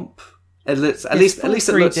romp. At least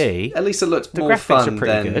it looks more fun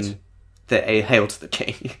than a Hail to the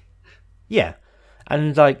King. Yeah,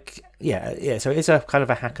 and like so it's a kind of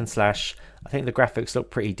a hack and slash. I think the graphics look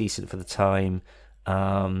pretty decent for the time.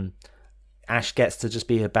 Ash gets to just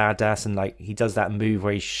be a badass, and like he does that move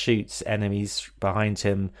where he shoots enemies behind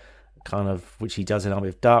him, kind of, which he does in Army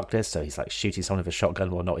of Darkness. So he's like shooting someone with a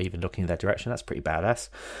shotgun while not even looking in their direction. That's pretty badass.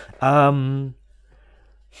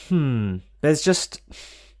 There's just,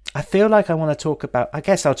 I feel like I want to talk about. I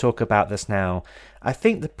guess I'll talk about this now. I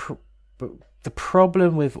think the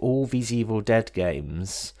problem with all these Evil Dead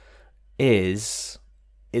games is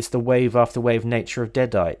it's the wave after wave nature of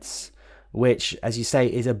Deadites, which, as you say,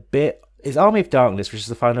 is Army of Darkness, which is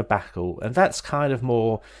the final battle, and that's kind of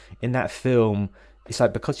more in that film. It's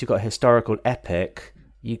like, because you've got a historical epic,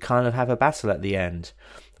 you kind of have a battle at the end.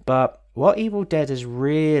 But what Evil Dead is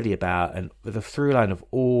really about, and with the through line of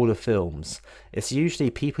all the films, it's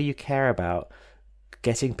usually people you care about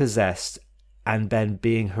getting possessed and then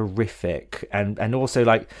being horrific, and also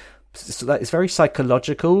like it's very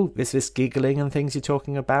psychological. This giggling and things you're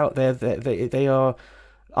talking about. They are,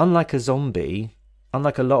 unlike a zombie,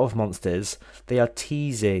 unlike a lot of monsters, they are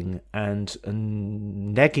teasing and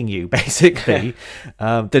negging you, basically.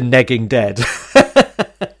 The negging dead.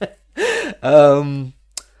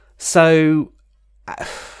 So,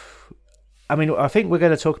 I mean, I think we're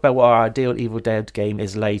going to talk about what our ideal Evil Dead game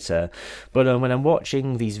is later. But when I'm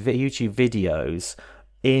watching these YouTube videos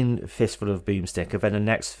in Fistful of Boomstick, and then the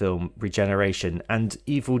next film, Regeneration, and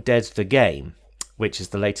Evil Dead the game, which is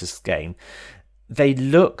the latest game, they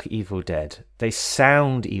look Evil Dead. They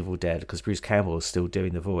sound Evil Dead, because Bruce Campbell is still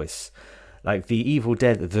doing the voice. Like, the Evil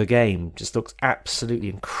Dead the game just looks absolutely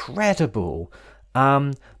incredible.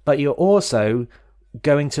 But you're also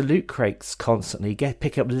going to loot crates constantly,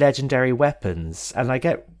 pick up legendary weapons, and I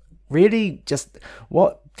get really just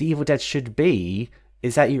what the Evil Dead should be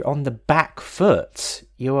is that you're on the back foot.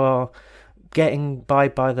 You are getting by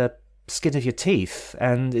the skin of your teeth,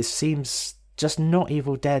 and it seems just not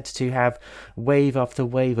Evil Dead to have wave after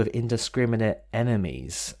wave of indiscriminate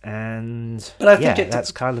enemies. And but I think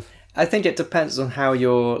that's kind of. I think it depends on how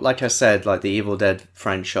you're. Like I said, like the Evil Dead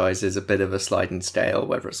franchise is a bit of a sliding scale,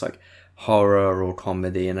 whether it's like horror or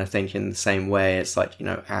comedy, and I think in the same way it's like, you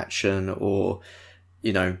know, action or,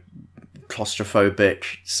 you know, claustrophobic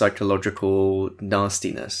psychological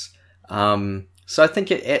nastiness. So I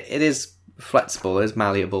think it is flexible, it is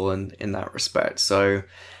malleable in that respect. So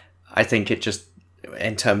I think it just,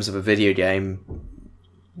 in terms of a video game,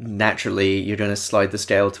 naturally you're going to slide the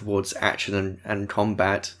scale towards action and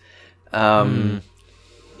combat.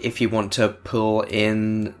 If you want to pull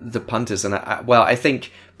in the punters, and I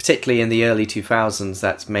think particularly in the early 2000s,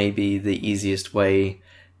 that's maybe the easiest way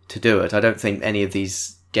to do it. I don't think any of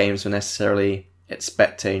these games were necessarily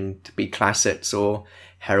expecting to be classics or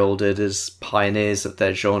heralded as pioneers of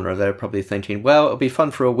their genre. They're probably thinking, well, it'll be fun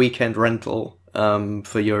for a weekend rental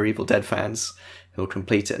for your Evil Dead fans who'll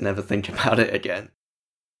complete it and never think about it again.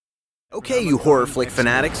 Okay, you horror flick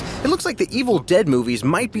fanatics, it looks like the Evil Dead movies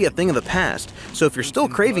might be a thing of the past, so if you're still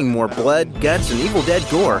craving more blood, guts, and Evil Dead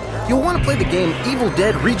gore, you'll want to play the game Evil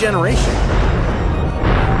Dead Regeneration.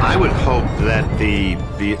 I would hope that the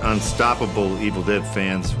unstoppable Evil Dead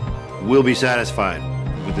fans will be satisfied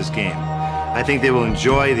with this game. I think they will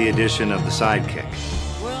enjoy the addition of the sidekick,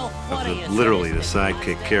 literally the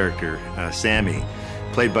sidekick character, Sammy,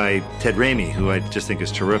 played by Ted Raimi, who I just think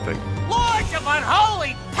is terrific. Lords of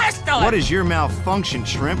unholy pestilence! What is your malfunction,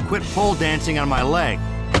 shrimp? Quit pole dancing on my leg.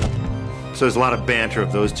 So there's a lot of banter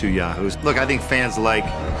of those two yahoos. Look, I think fans like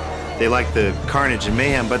the carnage and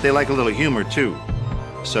mayhem, but they like a little humor too.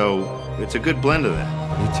 So It's a good blend of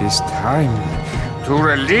that. It is time to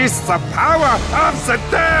release the power of the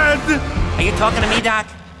dead! Are you talking to me, Doc?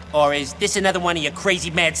 Or is this another one of your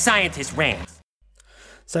crazy mad scientist rants?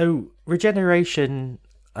 So, regeneration,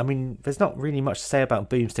 I mean, there's not really much to say about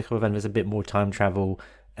Boomstick other than there's a bit more time travel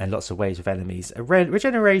and lots of ways with enemies.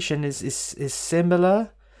 Regeneration is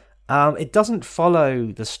similar. It doesn't follow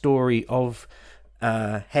the story of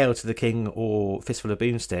Hail to the King or Fistful of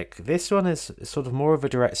Boomstick. This one is sort of more of a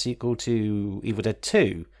direct sequel to Evil Dead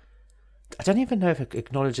 2. I don't even know if it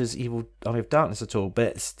acknowledges Evil Army of Darkness at all, but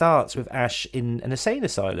it starts with Ash in an insane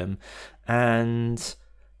asylum, and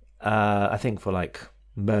I think for like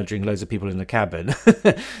murdering loads of people in a cabin.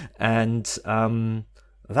 And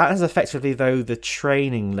that is effectively, though, the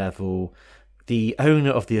training level. The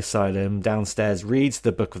owner of the asylum downstairs reads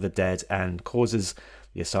the Book of the Dead and causes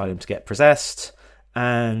the asylum to get possessed,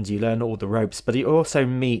 and you learn all the ropes. But you also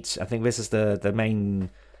meet, I think this is the main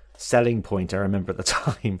selling point I remember at the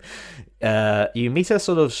time, you meet a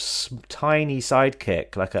sort of tiny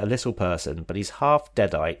sidekick, like a little person, but he's half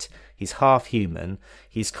Deadite, he's half human,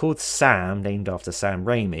 he's called Sam, named after Sam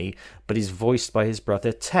Raimi, but he's voiced by his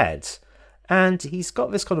brother Ted, and he's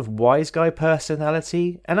got this kind of wise guy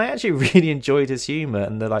personality, and I actually really enjoyed his humour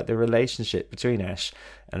and the relationship between Ash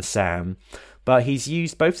and Sam. But he's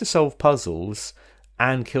used both to solve puzzles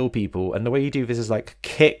and kill people, and the way you do this is like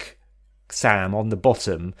kick Sam on the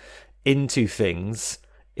bottom into things,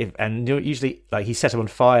 and usually like he set him on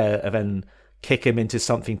fire and then kick him into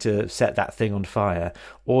something to set that thing on fire,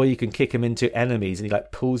 or you can kick him into enemies and he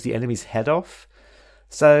like pulls the enemy's head off.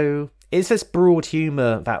 So it's this broad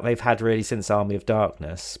humour that they've had really since Army of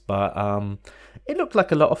Darkness, but it looked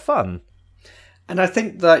like a lot of fun. And I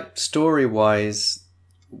think that story-wise,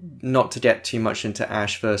 not to get too much into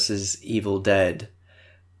Ash versus Evil Dead,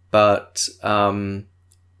 but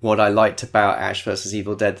what I liked about Ash vs.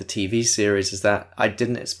 Evil Dead, the TV series, is that I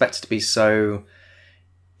didn't expect it to be so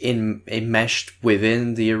enmeshed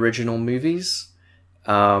within the original movies.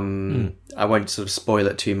 I won't sort of spoil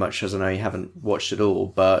it too much, as I know you haven't watched it all,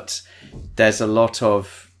 but there's a lot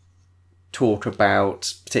of talk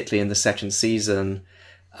about, particularly in the second season,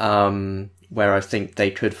 where I think they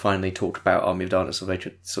could finally talk about Army of Darkness, or they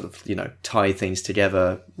could sort of, tie things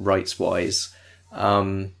together rights-wise.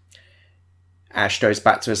 Ash goes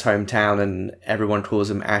back to his hometown and everyone calls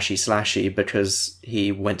him Ashy Slashy because he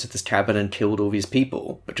went to this cabin and killed all these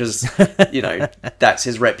people. Because, that's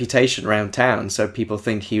his reputation around town. So people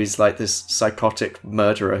think he was like this psychotic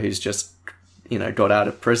murderer who's just, got out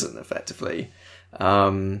of prison, effectively.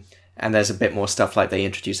 And there's a bit more stuff like they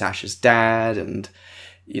introduce Ash's dad, and,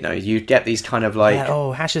 you get these kind of like...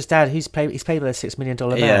 Yeah, Ash's dad, he's paid by a $6 million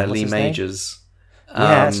man. Yeah, Lee Majors.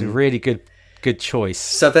 That's a really good choice.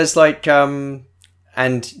 So there's like, and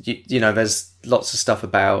there's lots of stuff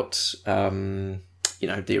about,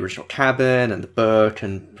 the original cabin and the book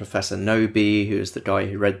and Professor Nobi, who's the guy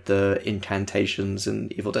who read the incantations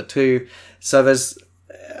in Evil Dead 2. So there's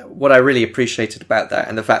what I really appreciated about that,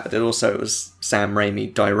 and the fact that it was Sam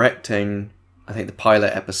Raimi directing, I think, the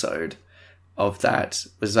pilot episode of that,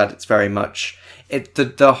 was that it's very much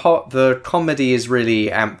the comedy is really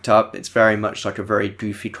amped up. It's very much like a very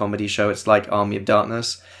goofy comedy show. It's like Army of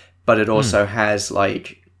Darkness, but it also has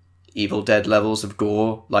like Evil Dead levels of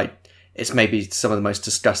gore. Like, it's maybe some of the most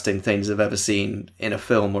disgusting things I've ever seen in a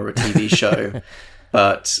film or a TV show.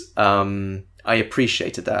 But I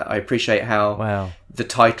appreciated that. I appreciate how the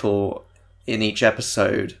title in each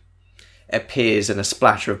episode appears in a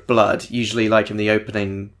splatter of blood, usually like in the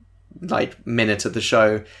opening minute of the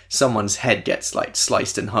show, someone's head gets like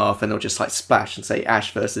sliced in half, and they'll just like splash and say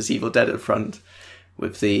Ash versus Evil Dead at the front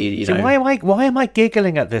with the So why am I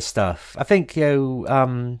giggling at this stuff? I think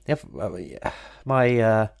if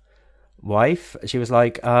my wife, she was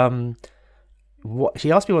like,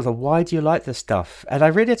 she asked me, why do you like this stuff? And I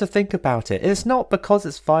really had to think about it. It's not because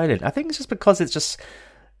it's violent. I think it's just because it just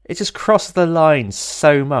crossed the line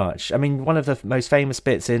so much. I mean, one of the most famous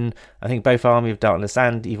bits in, I think, both Army of Darkness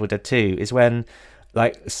and Evil Dead 2 is when,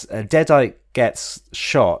 like, a Deadite gets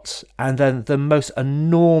shot and then the most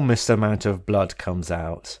enormous amount of blood comes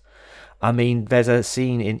out. I mean, there's a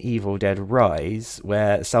scene in Evil Dead Rise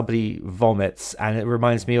where somebody vomits, and it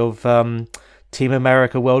reminds me of Team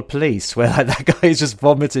America World Police, where like that guy is just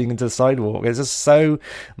vomiting into the sidewalk. It's just so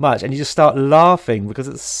much, and you just start laughing because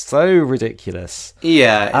it's so ridiculous.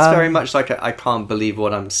 Yeah, it's very much like I can't believe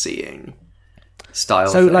what I'm seeing style.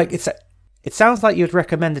 So thing. like it sounds like you'd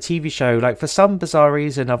recommend the TV show. Like, for some bizarre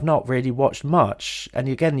reason, I've not really watched much. And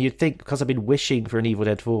again, you'd think because I've been wishing for an Evil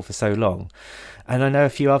Dead 4 for so long. And I know a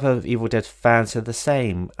few other Evil Dead fans are the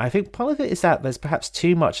same. I think part of it is that there's perhaps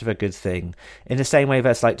too much of a good thing. In the same way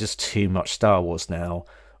there's like just too much Star Wars now,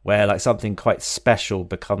 where like something quite special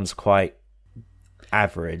becomes quite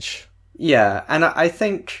average. Yeah, and I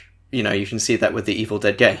think, you know, you can see that with the Evil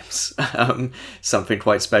Dead games. Something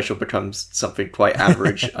quite special becomes something quite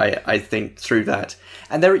average, I think, through that.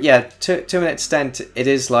 And there, yeah, to an extent, it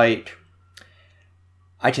is like,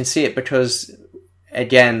 I can see it because,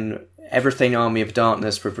 again, everything Army of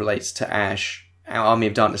Darkness relates to Ash. Army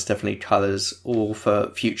of Darkness definitely colours all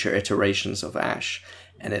for future iterations of Ash.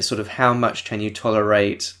 And it's sort of how much can you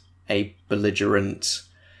tolerate a belligerent,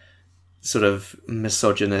 sort of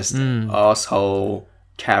misogynist arsehole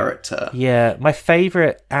character. Yeah, my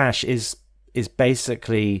favourite Ash is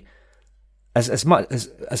basically as much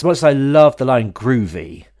as I love the line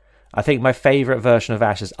groovy. I think my favourite version of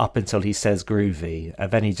Ash is up until he says groovy,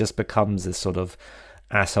 and then he just becomes this sort of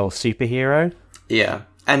asshole superhero. Yeah,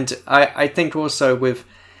 and I think also with,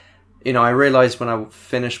 you know, I realised when I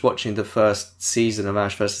finished watching the first season of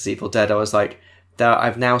Ash vs. Evil Dead, I was like,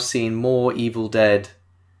 I've now seen more Evil Dead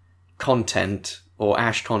content or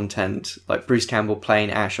Ash content, like Bruce Campbell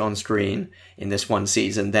playing Ash on screen in this one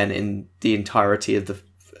season than in the entirety of the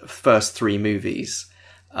first 3 movies.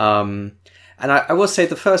 And I will say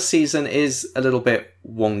the first season is a little bit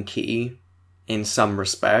wonky in some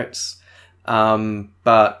respects.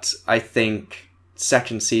 But I think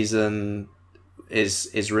second season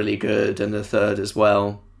is really good, and the third as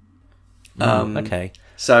well. Okay.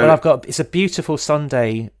 So well, it's a beautiful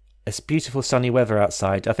Sunday. It's beautiful sunny weather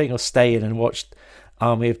outside. I think I'll stay in and watch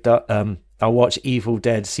I'll watch Evil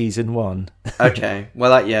Dead season 1. Okay.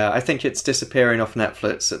 Well, yeah, I think it's disappearing off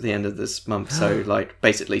Netflix at the end of this month. So, like,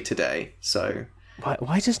 basically today. So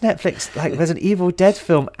why does Netflix, like, there's an Evil Dead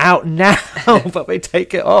film out now, but they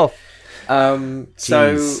take it off?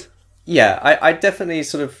 So yeah, I definitely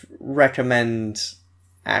sort of recommend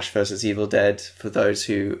Ash vs. Evil Dead for those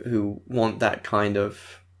who want that kind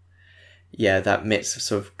of, yeah, that mix of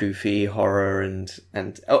sort of goofy horror and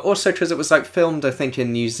also because it was like filmed, I think,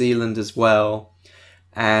 in New Zealand as well,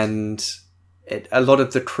 and a lot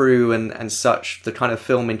of the crew and such, the kind of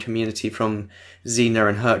filming community from Xena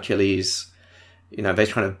and Hercules, you know, they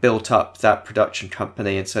kind of built up that production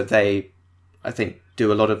company, and so they, I think,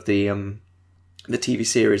 do a lot of the TV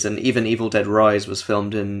series, and even Evil Dead Rise was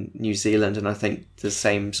filmed in New Zealand, and I think the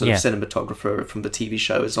same sort of cinematographer from the TV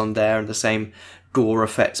show is on there, and the same gore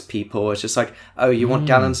effects people. It's just like, oh, you want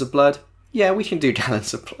gallons of blood? Yeah, we can do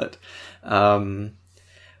gallons of blood.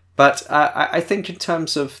 But I think in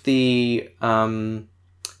terms of the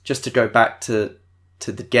just to go back to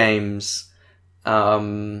the games, it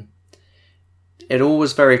all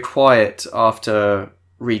was very quiet after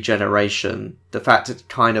Regeneration. The fact it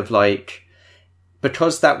kind of like,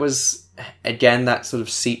 because that was, again, that sort of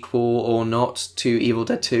sequel or not to Evil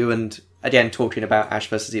Dead 2, and again, talking about Ash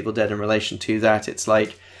vs. Evil Dead in relation to that, it's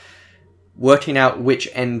like working out which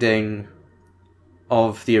ending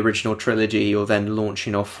of the original trilogy you're then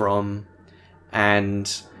launching off from,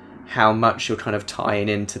 and how much you're kind of tying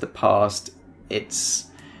into the past.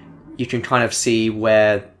 You can kind of see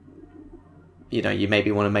where, you know, you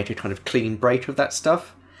maybe want to make a kind of clean break of that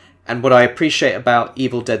stuff. And what I appreciate about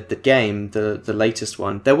Evil Dead the game, the latest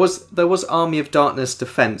one, there was Army of Darkness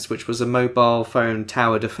Defense, which was a mobile phone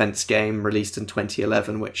tower defense game released in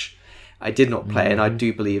 2011, which I did not play, and I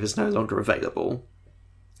do believe is no longer available.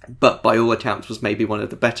 But by all accounts was maybe one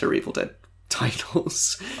of the better Evil Dead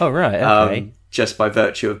titles. Oh, right, okay. Just by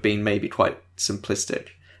virtue of being maybe quite simplistic.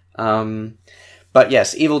 But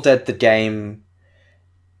yes, Evil Dead the game,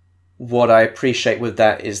 what I appreciate with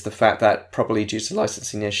that is the fact that, probably due to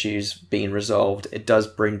licensing issues being resolved, it does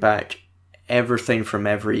bring back everything from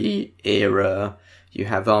every era. You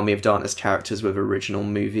have Army of Darkness characters with original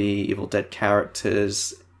movie Evil Dead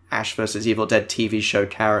characters, Ash vs. Evil Dead TV show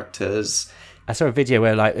characters. I saw a video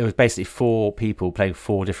where like it was basically 4 people playing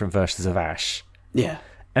 4 different versions of Ash. Yeah.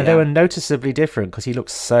 And they were noticeably different because he looked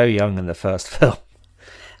so young in the first film.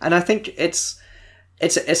 And I think it's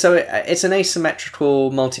an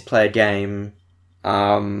asymmetrical multiplayer game,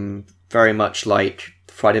 very much like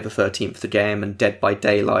Friday the 13th, the game, and Dead by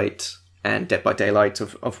Daylight,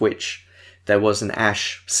 of which there was an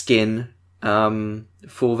Ash skin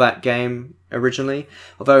for that game originally.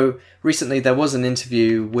 Although recently there was an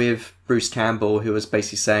interview with Bruce Campbell who was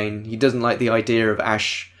basically saying he doesn't like the idea of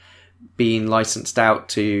Ash being licensed out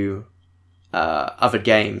to other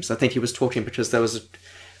games. I think he was talking because there was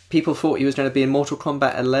people thought he was going to be in Mortal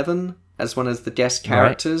Kombat 11 as one of the guest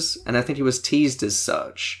characters, and I think he was teased as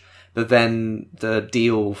such, but then the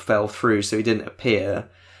deal fell through, so he didn't appear.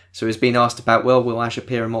 So he's been asked about, well, will Ash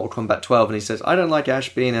appear in Mortal Kombat 12? And he says, I don't like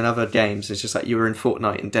Ash being in other games. It's just like you were in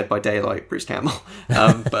Fortnite and Dead by Daylight, Bruce Campbell.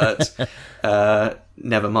 But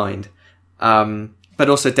never mind. But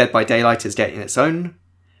also Dead by Daylight is getting its own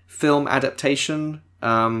film adaptation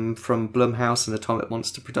from Blumhouse and Atomic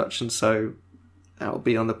Monster Production, so that'll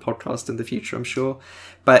be on the podcast in the future, I'm sure.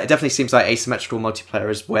 But it definitely seems like asymmetrical multiplayer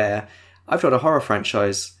is where I've got a horror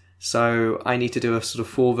franchise, so I need to do a sort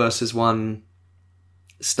of 4 versus 1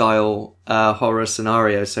 style horror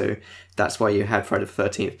scenario. So that's why you had Friday the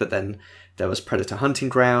 13th, but then there was Predator Hunting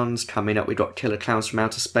Grounds. Coming up, we got Killer Clowns from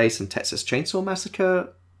Outer Space and Texas Chainsaw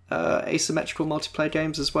Massacre asymmetrical multiplayer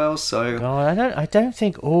games as well. So God, I don't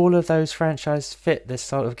think all of those franchises fit this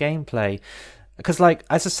sort of gameplay, because like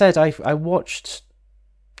as I said, I watched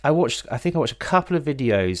I think I watched a couple of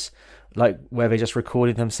videos like where they just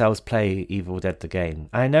recorded themselves play Evil Dead the game.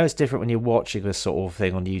 I know it's different when you're watching this sort of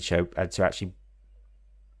thing on YouTube and to actually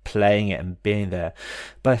playing it and being there,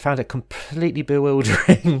 but I found it completely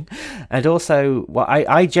bewildering. And also, well,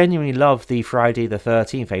 I genuinely love the Friday the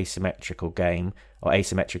 13th asymmetrical game or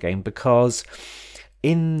asymmetric game, because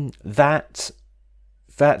in that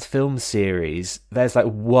film series there's like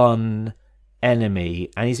one enemy,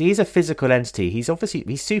 and he's a physical entity.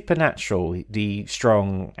 He's supernatural, the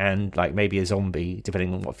strong, and like maybe a zombie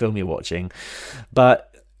depending on what film you're watching, but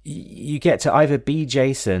you get to either be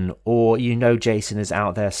Jason or Jason is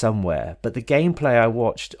out there somewhere. But the gameplay I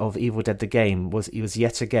watched of Evil Dead the game was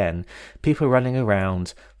yet again people running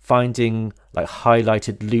around finding like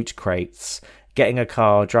highlighted loot crates, getting a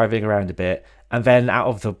car, driving around a bit, and then out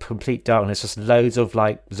of the complete darkness just loads of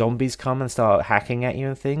like zombies come and start hacking at you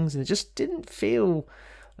and things, and it just didn't feel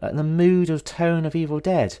like the mood of tone of Evil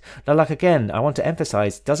Dead. Now, like again, I want to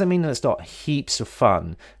emphasize, doesn't mean that it's not heaps of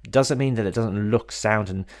fun. Doesn't mean that it doesn't look, sound,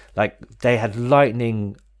 and like they had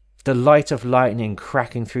lightning, the light of lightning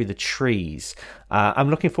cracking through the trees. I'm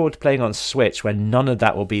looking forward to playing on Switch when none of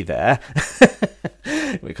that will be there,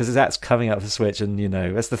 because that's coming up for Switch, and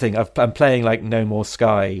that's the thing. I'm playing like No Man's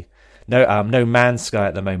Sky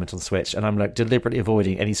at the moment on Switch, and I'm like deliberately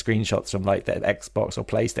avoiding any screenshots from like the Xbox or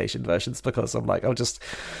PlayStation versions, because I'm like,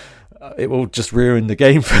 it will just ruin the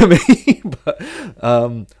game for me.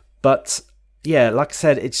 but yeah, like I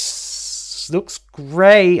said, it looks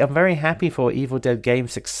great. I'm very happy for Evil Dead game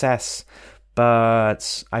success,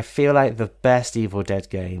 but I feel like the best Evil Dead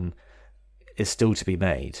game is still to be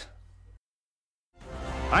made.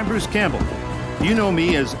 I'm Bruce Campbell. You know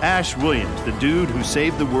me as Ash Williams, the dude who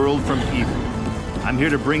saved the world from evil. I'm here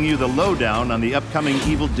to bring you the lowdown on the upcoming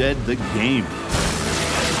Evil Dead the game.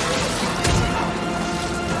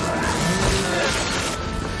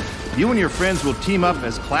 You and your friends will team up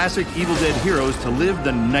as classic Evil Dead heroes to live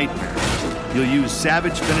the nightmare. You'll use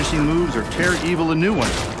savage finishing moves or tear evil a new one.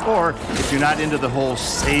 Or, if you're not into the whole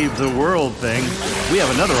save the world thing, we have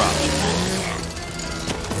another option.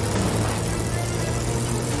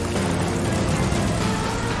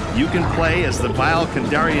 You can play as the vile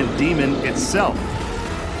Kandarian demon itself.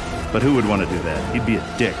 But who would want to do that? He'd be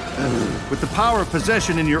a dick. With the power of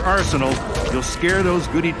possession in your arsenal, you'll scare those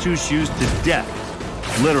goody two-shoes to death.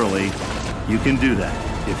 Literally, you can do that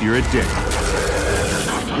if you're a dick.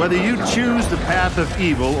 Whether you choose the path of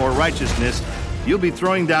evil or righteousness, you'll be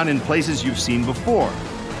throwing down in places you've seen before.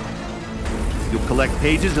 You'll collect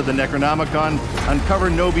pages of the Necronomicon, uncover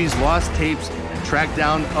Nobi's lost tapes, and track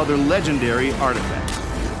down other legendary artifacts.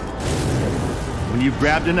 When you've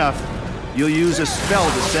grabbed enough, you'll use a spell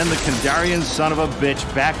to send the Kandarian son of a bitch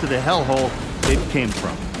back to the hellhole it came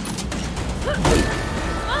from.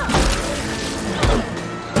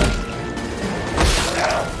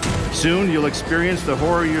 Soon you'll experience the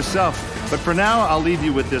horror yourself, but for now I'll leave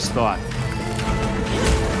you with this thought.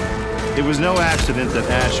 It was no accident that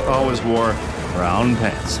Ash always wore brown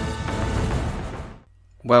pants.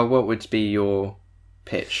 Well, what would be your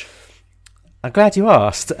pitch? I'm glad you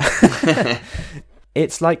asked.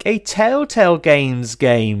 It's like a Telltale Games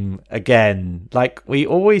game again. Like we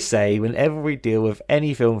always say whenever we deal with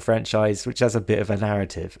any film franchise which has a bit of a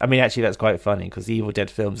narrative. I mean, actually, that's quite funny because the Evil Dead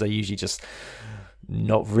films are usually just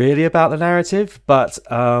not really about the narrative. But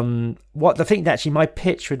what I think actually my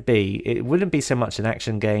pitch would be, it wouldn't be so much an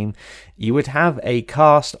action game. You would have a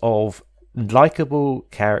cast of likable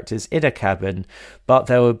characters in a cabin, but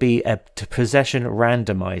there would be a possession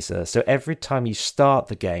randomizer. So every time you start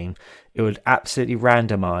the game, it would absolutely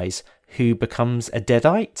randomize who becomes a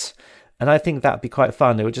Deadite, and I think that'd be quite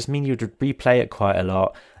fun. It would just mean you'd replay it quite a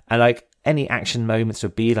lot, and like any action moments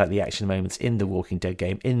would be like the action moments in the Walking Dead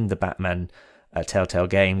game, in the Batman at Telltale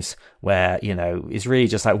Games, where, you know, it's really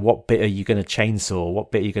just like, what bit are you going to chainsaw?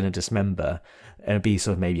 What bit are you going to dismember? And it'd be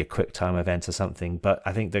sort of maybe a quick time event or something. But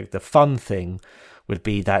I think the fun thing would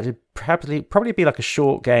be that it'd probably be like a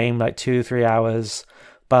short game, like 2 or 3 hours,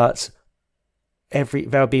 but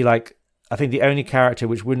there'll be like, I think the only character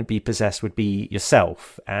which wouldn't be possessed would be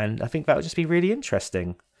yourself, and I think that would just be really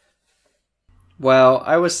interesting. Well,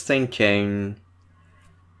 I was thinking,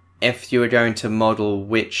 if you were going to model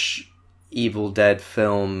which Evil Dead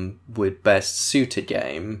film would best suit a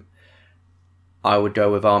game, I would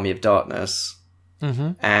go with Army of Darkness.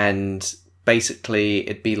 Mm-hmm. And basically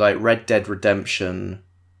it'd be like Red Dead Redemption,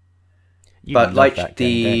 but like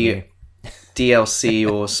the DLC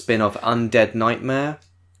or spin-off Undead Nightmare,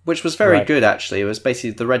 which was very good, actually. It was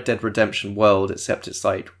basically the Red Dead Redemption world, except it's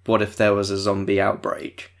like, what if there was a zombie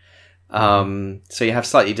outbreak? So you have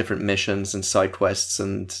slightly different missions and side quests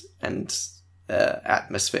and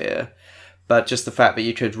atmosphere, but just the fact that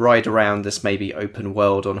you could ride around this maybe open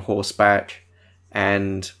world on horseback,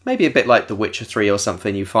 and maybe a bit like The Witcher 3 or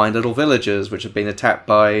something, you find little villagers which have been attacked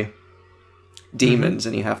by demons,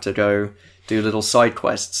 and you have to go do little side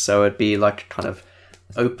quests. So it'd be like kind of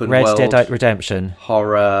open world Red Dead Redemption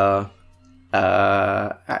horror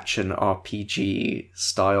action RPG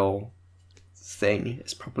style thing.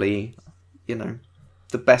 It's probably, you know,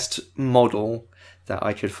 the best model that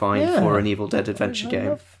I could find for an Evil Dead adventure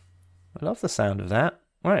game. I love the sound of that.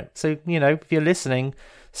 Right, so, you know, if you're listening,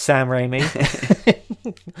 Sam Raimi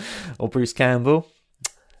or Bruce Campbell,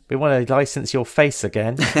 we want to license your face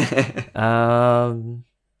again.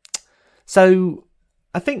 So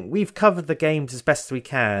I think we've covered the games as best we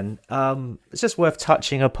can. It's just worth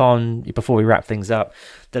touching upon, before we wrap things up,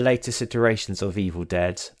 the latest iterations of Evil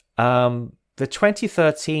Dead. The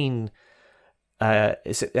 2013,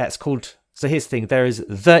 that's called... So here's the thing, there is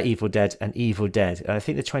The Evil Dead and Evil Dead. And I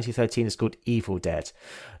think the 2013 is called Evil Dead.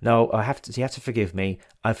 Now, you have to forgive me,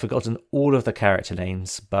 I've forgotten all of the character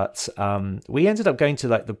names, but we ended up going to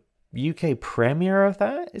like the UK premiere of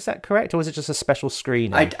that. Is that correct? Or was it just a special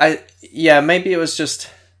screening? Yeah, maybe it was just...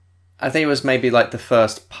 I think it was maybe like the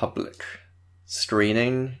first public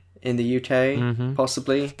screening in the UK,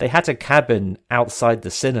 possibly. They had a cabin outside the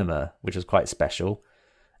cinema, which was quite special.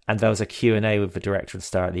 And there was a Q&A with the director and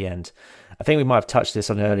star at the end. I think we might have touched this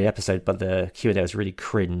on an earlier episode, but the Q&A was really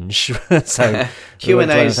cringe. So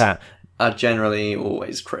Q&As are generally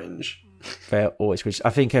always cringe. They're always cringe. I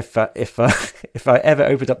think if I ever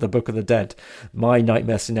opened up the Book of the Dead, my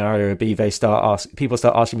nightmare scenario would be people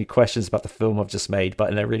start asking me questions about the film I've just made,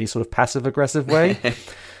 but in a really sort of passive aggressive way.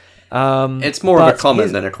 It's more of a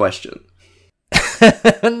comment than a question.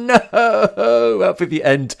 No, that'll be the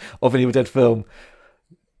end of an Evil Dead film.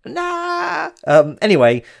 Nah.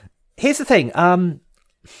 Anyway, here's the thing.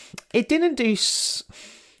 It didn't do.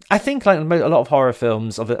 I think like a lot of horror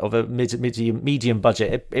films of a medium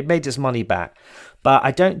budget, it made its money back, but I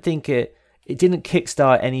don't think it didn't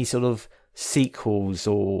kickstart any sort of sequels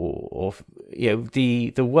or you know,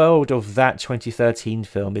 the world of that 2013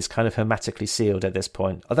 film is kind of hermetically sealed at this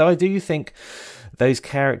point. Although I do think those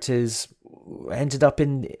characters ended up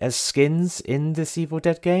as skins in this Evil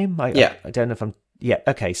Dead game. I don't know if I'm. Yeah,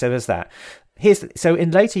 okay, so there's that. So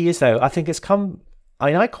in later years, though, I think it's come...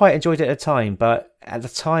 I quite enjoyed it at the time, but at the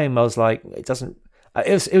time I was like, it doesn't...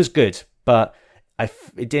 It was good, but I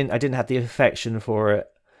didn't have the affection for it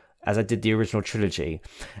as I did the original trilogy.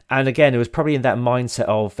 And again, it was probably in that mindset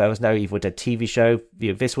of there was no Evil Dead TV show.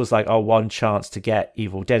 You know, this was like our one chance to get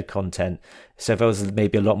Evil Dead content. So there was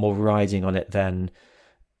maybe a lot more riding on it than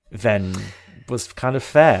was kind of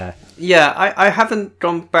fair. Yeah, I haven't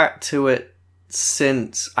gone back to it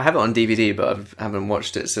since. I have it on DVD, but I haven't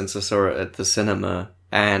watched it since I saw it at the cinema.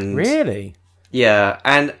 And really, yeah,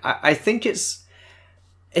 and I think it's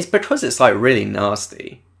because it's like really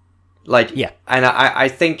nasty, like yeah, and I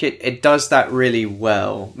think it does that really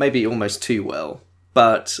well, maybe almost too well.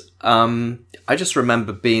 But I just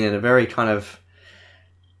remember being in a very kind of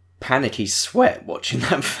panicky sweat watching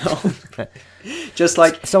that film. Just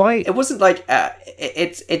like it wasn't like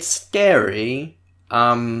it's scary.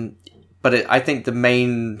 But I think the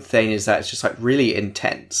main thing is that it's just like really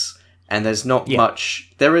intense, and there's not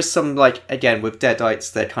much. There is some, like, again with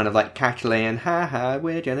Deadites, they're kind of like cackling and ha ha,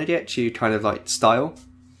 we're gonna get you kind of like style.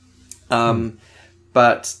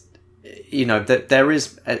 But you know that there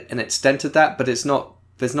is an extent to that, but there's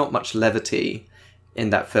not much levity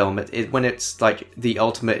in that film. When it's like the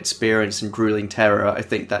ultimate experience and grueling terror, I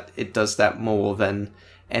think that it does that more than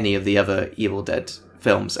any of the other Evil Dead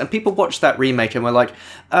films. And people watched that remake and were like,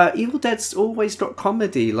 Evil Dead's always got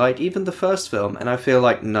comedy, like even the first film. And I feel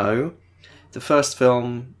like, no, the first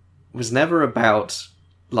film was never about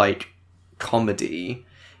like comedy.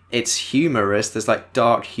 It's humorous. There's like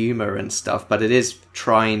dark humor and stuff, but it is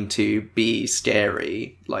trying to be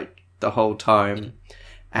scary like the whole time.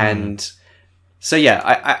 And so yeah,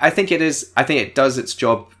 I think it is. I think it does its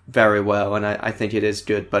job very well, and I think it is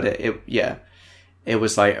good. But it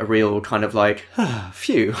was like a real kind of like,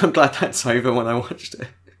 phew, I'm glad that's over when I watched it.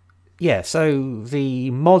 Yeah, so the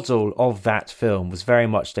model of that film was very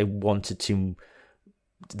much the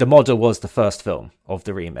model was the first film of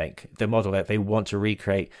the remake. The model that they want to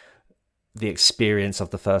recreate the experience of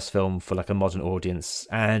the first film for like a modern audience.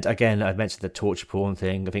 And again, I mentioned the torture porn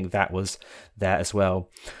thing. I think that was there as well.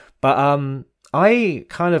 But I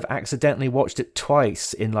kind of accidentally watched it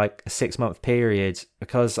twice in like a 6-month period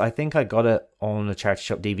because I think I got it on a charity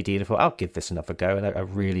shop DVD and I thought, I'll give this another go. And I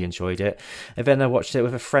really enjoyed it. And then I watched it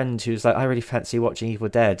with a friend who's like, I really fancy watching Evil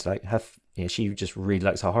Dead. Like, she just really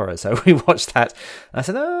likes her horror. So we watched that. I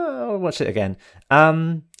said, I'll watch it again.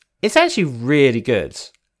 It's actually really good.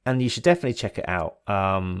 And you should definitely check it out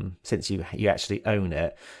since you actually own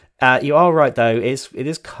it. You are right, though. It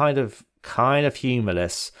is kind of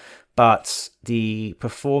humorless. But the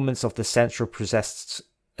performance of the central possessed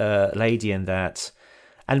lady in that,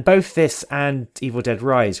 and both this and Evil Dead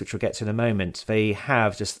Rise, which we'll get to in a moment, they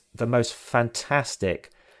have just the most fantastic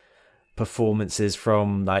performances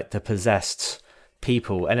from like the possessed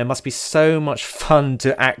people. And it must be so much fun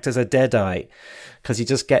to act as a Deadite because you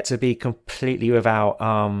just get to be completely without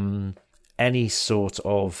any sort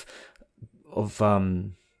of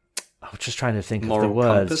I'm just trying to think moral of the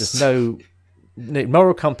words. Compass. Just no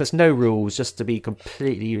moral compass, no rules, just to be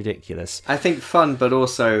completely ridiculous. I think fun, but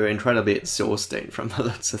also incredibly exhausting from the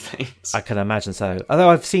lots of things. I can imagine so. Although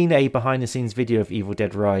I've seen a behind-the-scenes video of Evil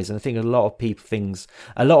Dead Rise, and I think a lot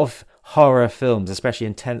of horror films, especially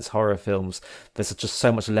intense horror films, there's just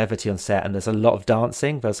so much levity on set, and there's a lot of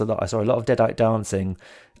dancing. I saw a lot of Deadite dancing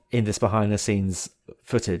in this behind-the-scenes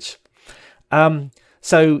footage.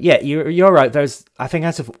 So yeah, you're right. I think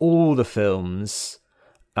out of all the films,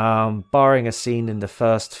 barring a scene in the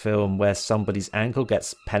first film where somebody's ankle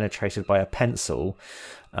gets penetrated by a pencil,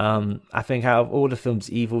 I think out of all the films,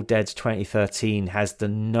 Evil Dead 2013 has the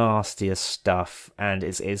nastiest stuff, and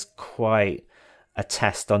is quite a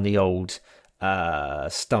test on the old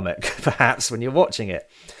stomach, perhaps, when you're watching it.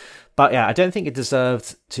 But yeah, I don't think it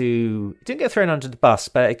didn't get thrown under the bus,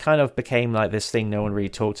 but it kind of became like this thing no one really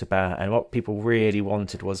talked about, and what people really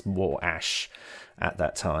wanted was more Ash at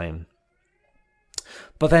that time.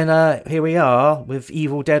 But then here we are with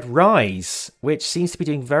Evil Dead Rise, which seems to be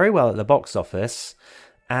doing very well at the box office.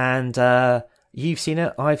 And you've seen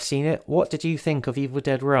it, I've seen it. What did you think of Evil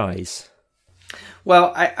Dead Rise?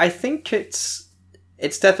 Well, I think it's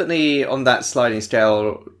definitely on that sliding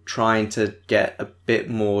scale, trying to get a bit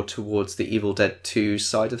more towards the Evil Dead 2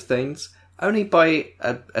 side of things. Only by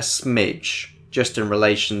a smidge, just in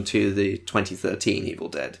relation to the 2013 Evil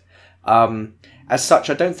Dead. As such,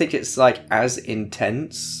 I don't think it's like as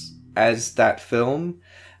intense as that film.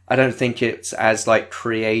 I don't think it's as like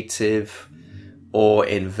creative or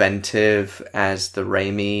inventive as the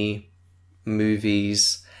Raimi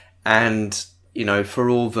movies. And, you know, for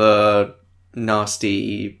all the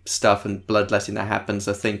nasty stuff and bloodletting that happens,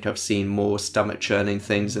 I think I've seen more stomach churning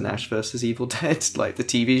things in Ash vs. Evil Dead, like the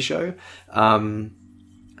TV show.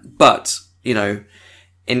 But, you know,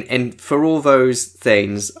 in for all those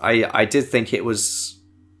things, I did think it was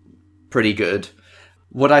pretty good.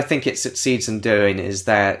 What I think it succeeds in doing is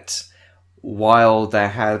that while there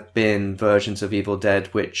have been versions of Evil Dead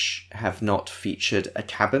which have not featured a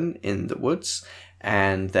cabin in the woods,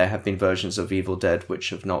 and there have been versions of Evil Dead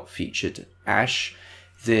which have not featured Ash,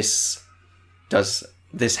 this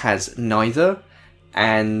has neither,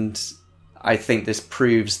 and I think this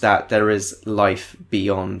proves that there is life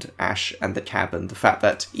beyond Ash and the cabin. The fact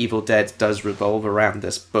that Evil Dead does revolve around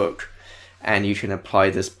this book, and you can apply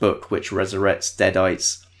this book which resurrects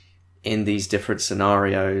Deadites in these different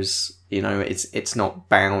scenarios. You know, it's not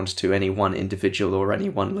bound to any one individual or any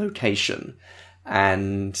one location.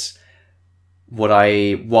 And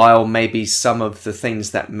while maybe some of the things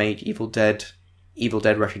that make Evil Dead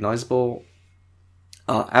recognizable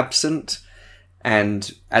are absent,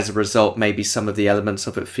 and as a result, maybe some of the elements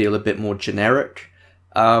of it feel a bit more generic,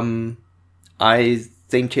 I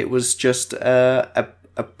think it was just a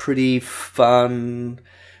pretty fun,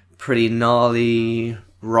 pretty gnarly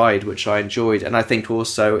ride, which I enjoyed. And I think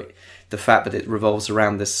also the fact that it revolves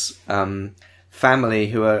around this family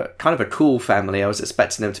who are kind of a cool family. I was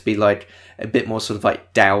expecting them to be like a bit more sort of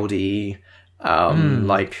like dowdy,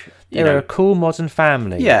 like... They're a cool modern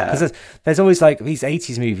family. Yeah. Because there's always like these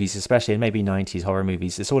 80s movies, especially, and maybe 90s horror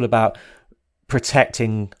movies. It's all about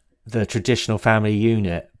protecting the traditional family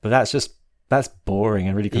unit. But that's just that's boring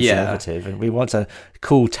and really conservative, and we want a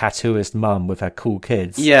cool tattooist mum with her cool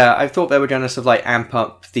kids. Yeah, I thought they were going to sort of like amp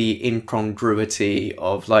up the incongruity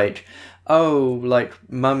of like, oh, like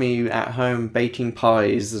mummy at home baking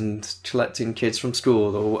pies and collecting kids from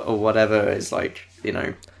school or whatever is like, you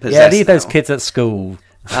know, possessed. Yeah, leave those kids at school.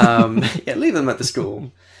 Yeah, leave them at the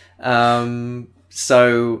school.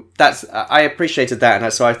 So I appreciated that,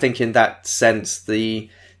 and so I think in that sense the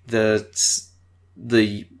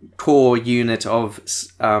core unit of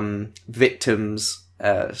victims,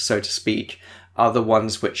 so to speak, are the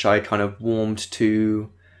ones which I kind of warmed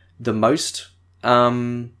to the most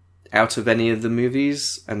out of any of the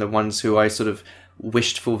movies, and the ones who I sort of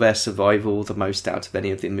wished for their survival the most out of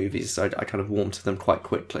any of the movies. So I kind of warmed to them quite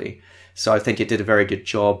quickly. So I think it did a very good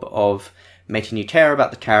job of making you care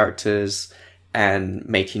about the characters and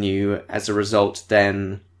making you, as a result,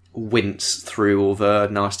 then wince through all the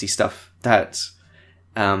nasty stuff that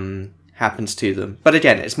happens to them. But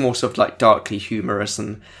again, it's more sort of like darkly humorous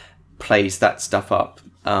and plays that stuff up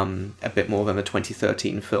a bit more than the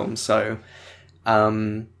 2013 film. So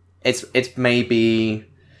it's maybe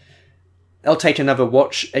I'll take another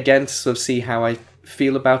watch again to sort of see how I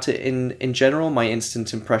feel about it in general. My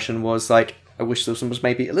instant impression was like, I wish this one was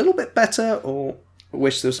maybe a little bit better, or I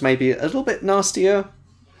wish this was maybe a little bit nastier.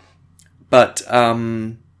 But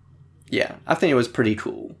yeah, I think it was pretty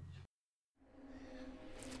cool.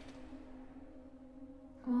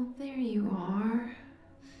 Well, there you are.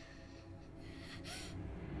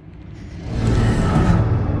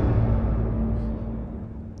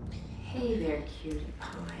 Hey there, cutie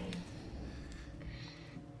pie.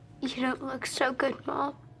 You don't look so good,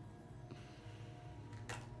 Mom.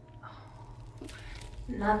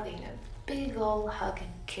 Nothing a big old hug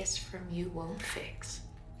and kiss from you won't fix.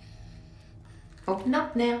 Open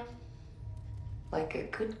up now, like a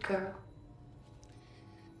good girl.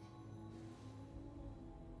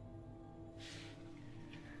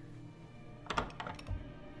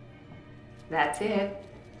 That's it.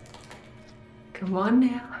 Come on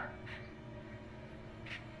now.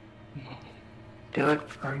 Do it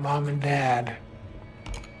for Mom and Dad.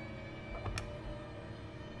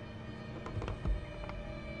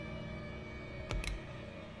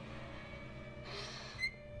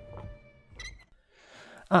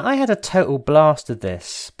 I had a total blast of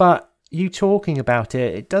this, but you talking about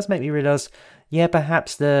it, it does make me realise, yeah,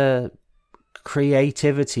 perhaps the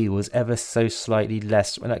creativity was ever so slightly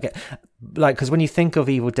less. When I get because when you think of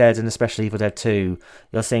Evil Dead, and especially Evil Dead 2,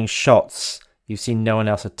 you're seeing shots you've seen no one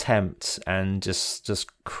else attempt, and just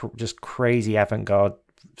crazy avant-garde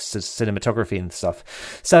cinematography and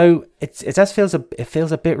stuff. So it feels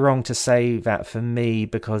a bit wrong to say that for me,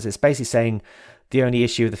 because it's basically saying the only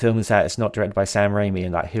issue of the film is that it's not directed by Sam Raimi,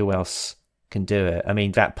 and like, who else can do it? I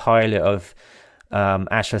mean, that pilot of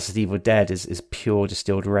Ash vs. Evil Dead is pure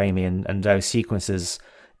distilled Raimi, and those sequences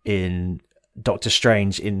in Doctor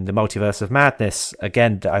Strange in the Multiverse of Madness,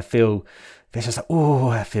 again, I feel it's just like,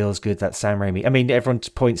 oh, that feels good, that Sam Raimi. I mean, everyone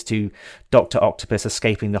points to Dr. Octopus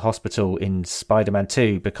escaping the hospital in Spider-Man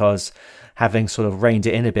 2, because having sort of reined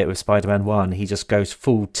it in a bit with Spider-Man 1, he just goes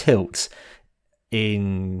full tilt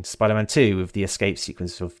in Spider-Man 2 with the escape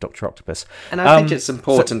sequence of Dr. Octopus. And I think it's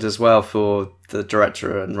important as well for the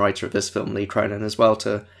director and writer of this film, Lee Cronin, as well,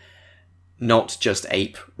 to not just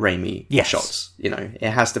ape Raimi shots. You know, it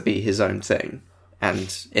has to be his own thing.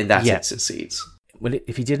 And in that it succeeds. Well,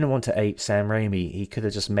 if he didn't want to ape Sam Raimi, he could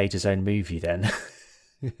have just made his own movie then.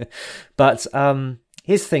 But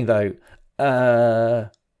here's the thing, though.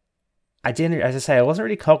 I didn't, as I say, I wasn't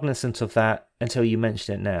really cognizant of that until you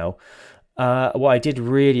mentioned it now. What I did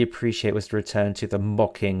really appreciate was the return to the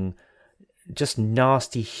mocking, just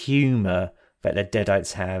nasty humour that the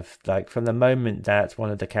Deadites have. Like, from the moment that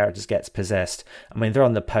one of the characters gets possessed, I mean, they're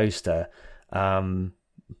on the poster,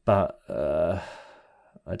 but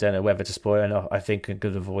I don't know whether to spoil or not. I think I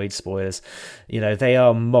could avoid spoilers. You know, they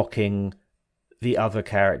are mocking the other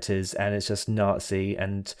characters, and it's just Nazi,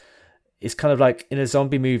 and it's kind of like in a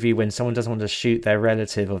zombie movie when someone doesn't want to shoot their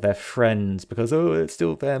relative or their friends because, oh, it's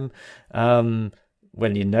still them,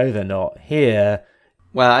 when you know they're not. Here,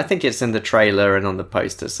 well, I think it's in the trailer and on the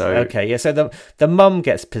poster, so... Okay, yeah, so the mum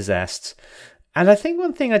gets possessed. And I think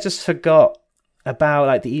one thing I just forgot about,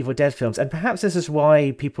 like, the Evil Dead films, and perhaps this is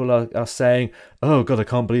why people are saying, oh, God, I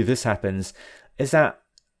can't believe this happens, is that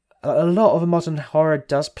a lot of modern horror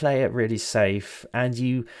does play it really safe, and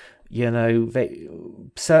you know,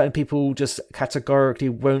 certain people just categorically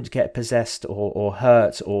won't get possessed or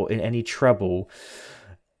hurt or in any trouble.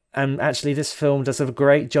 And actually, this film does a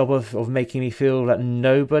great job of making me feel that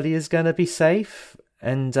nobody is going to be safe.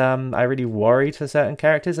 And I really worried for certain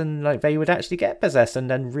characters, and like they would actually get possessed, and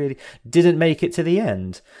then really didn't make it to the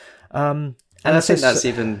end. And I think that's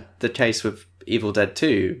even the case with Evil Dead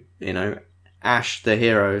 2. You know, Ash, the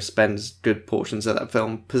hero, spends good portions of that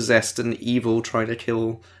film possessed and evil, trying to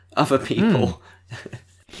kill other people.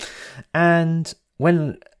 And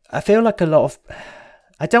when I feel like a lot of,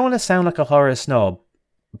 I don't want to sound like a horror snob,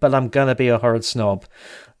 but I'm gonna be a horror snob.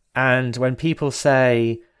 And when people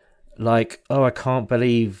say, like, oh, I can't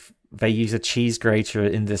believe they use a cheese grater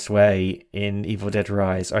in this way in Evil Dead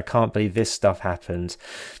Rise, I can't believe this stuff happened.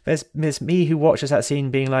 There's me who watches that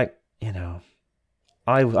scene being like, you know,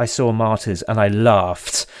 I saw Martyrs and I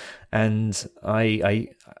laughed, and I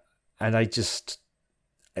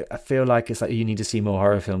feel like it's like you need to see more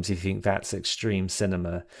horror films if you think that's extreme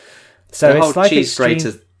cinema. So the it's whole like cheese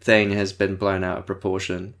grater thing has been blown out of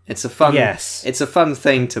proportion. It's a fun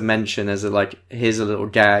thing to mention as a, like, here's a little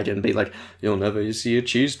gag, and be like, you'll never see a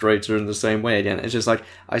cheese grater in the same way again. It's just like,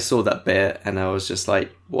 I saw that bit and I was just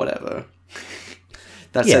like, whatever.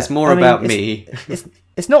 That says more about me.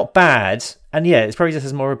 It's not bad, and it probably just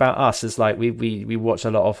says more about us, as like we watch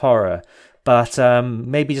a lot of horror. But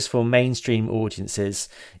maybe just for mainstream audiences,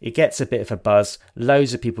 it gets a bit of a buzz.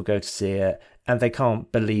 Loads of people go to see it, and they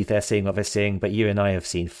can't believe they're seeing what they're seeing. But you and I have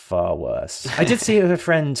seen far worse. I did see it with a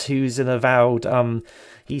friend who's an avowed...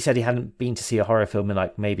 he said he hadn't been to see a horror film in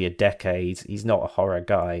like maybe a decade. He's not a horror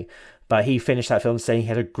guy. But he finished that film saying he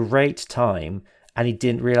had a great time, and he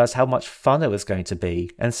didn't realise how much fun it was going to be.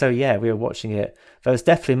 And so, we were watching it. There was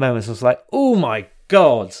definitely moments where I was like, oh my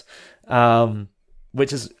God!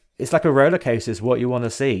 Which is... It's like a roller coaster is what you want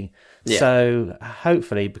to see. Yeah. So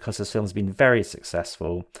hopefully, because this film's been very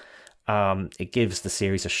successful, it gives the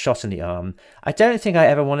series a shot in the arm. I don't think I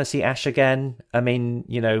ever want to see Ash again. I mean,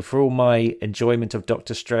 you know, for all my enjoyment of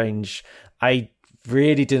Doctor Strange, I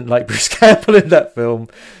really didn't like Bruce Campbell in that film.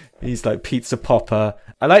 He's like Pizza Popper.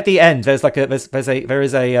 I like the end. There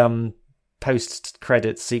is a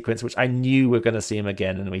post-credits sequence which I knew we were going to see him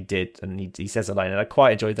again, and we did, and he says a line, and I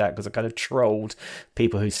quite enjoyed that because I kind of trolled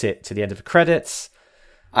people who sit to the end of the credits.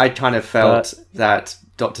 I kind of felt that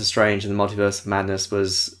Doctor Strange and the Multiverse of Madness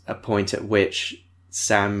was a point at which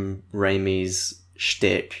Sam Raimi's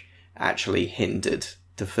shtick actually hindered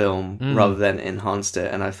the film rather than enhanced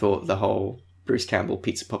it, and I thought the whole Bruce Campbell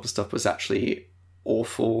Pizza Popper stuff was actually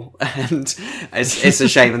awful, and it's a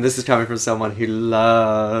shame, and this is coming from someone who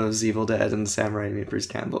loves Evil Dead and Sam Raimi and Bruce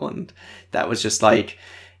Campbell, and that was just like,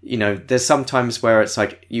 you know, there's sometimes where it's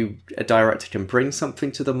like a director can bring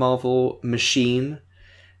something to the Marvel machine,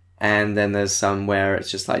 and then there's some where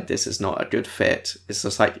it's just like, this is not a good fit. It's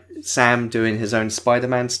just like Sam doing his own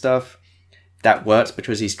Spider-Man stuff, that works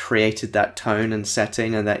because he's created that tone and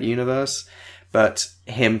setting and that universe, but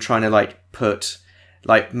him trying to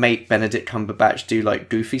make Benedict Cumberbatch do like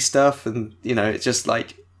goofy stuff, and you know, it's just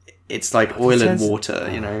like, it's like oil and water,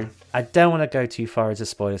 you know. I don't want to go too far into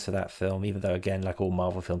spoilers for that film, even though, again, like all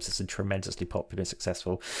Marvel films, it's tremendously popular and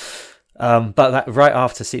successful. But that right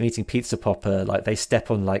after meeting Pizza Popper, like they step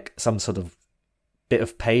on like some sort of bit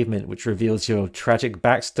of pavement which reveals your tragic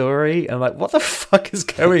backstory, and I'm like, what the fuck is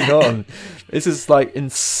going on? This is like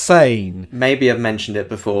insane. Maybe I've mentioned it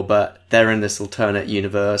before, but they're in this alternate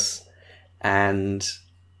universe, and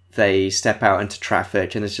they step out into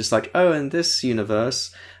traffic, and it's just like, oh, in this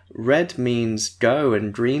universe, red means go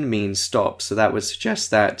and green means stop. So that would suggest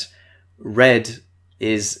that red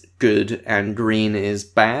is good and green is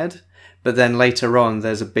bad. But then later on,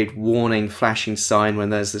 there's a big warning flashing sign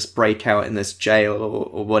when there's this breakout in this jail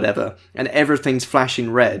or whatever, and everything's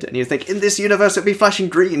flashing red. And you think, in this universe, it'd be flashing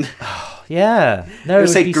green. Yeah. No, it would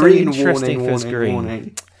say be green, so interesting warning.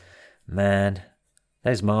 Green. Man.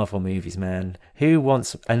 Those Marvel movies, man. Who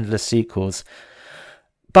wants endless sequels?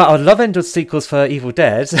 But I'd love endless sequels for Evil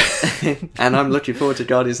Dead. And I'm looking forward to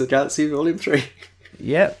Guardians of the Galaxy Volume 3.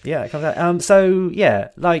 Yeah, it comes out. So, yeah,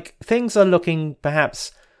 like, things are looking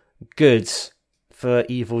perhaps good for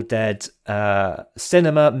Evil Dead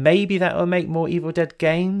cinema. Maybe that will make more Evil Dead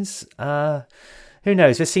games. Who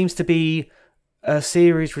knows? There seems to be a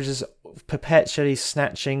series which is perpetually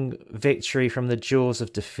snatching victory from the jaws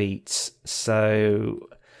of defeat. So,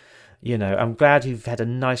 you know, I'm glad you've had a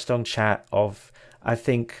nice long chat of, I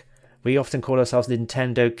think we often call ourselves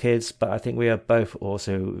Nintendo kids, but I think we are both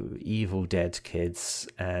also Evil Dead kids,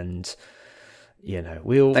 and, you know,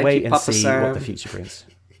 we'll wait and see what the future brings.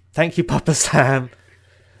 Thank you, Papa Sam.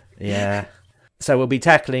 Yeah. So we'll be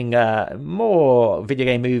tackling more video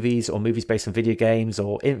game movies, or movies based on video games,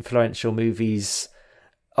 or influential movies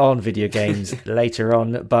on video games later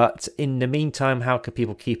on. But in the meantime, how can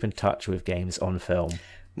people keep in touch with Games on Film?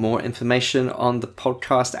 More information on the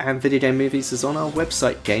podcast and video game movies is on our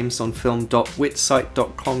website,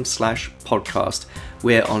 gamesonfilm.witsite.com/podcast.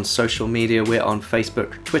 We're on social media. We're on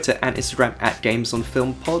Facebook, Twitter, and Instagram at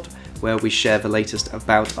GamesOnFilmPod, where we share the latest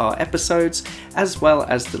about our episodes, as well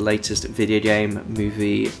as the latest video game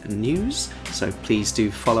movie news. So please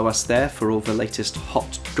do follow us there for all the latest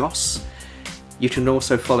hot goss. You can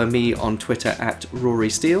also follow me on Twitter at Rory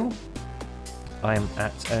Steele. I'm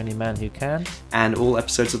at Only Man Who Can. And all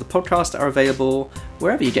episodes of the podcast are available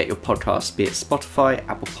wherever you get your podcasts, be it Spotify,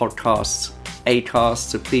 Apple Podcasts, Acast.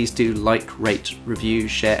 So please do like, rate, review,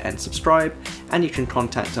 share, and subscribe. And you can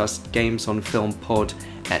contact us,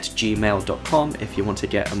 gamesonfilmpod@gmail.com, if you want to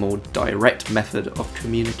get a more direct method of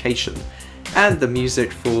communication. And the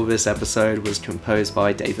music for this episode was composed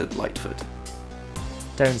by David Lightford.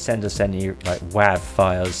 Don't send us any WAV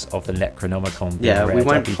files of the Necronomicon. Yeah, we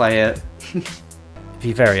won't play it.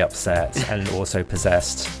 Be very upset and also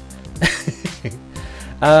possessed.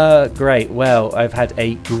 Great. Well, I've had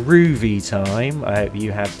a groovy time. I hope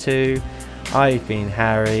you have too. I've been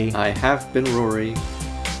Harry. I have been Rory.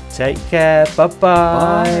 Take care. Bye-bye.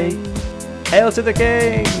 Bye. Hail to the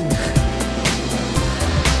king.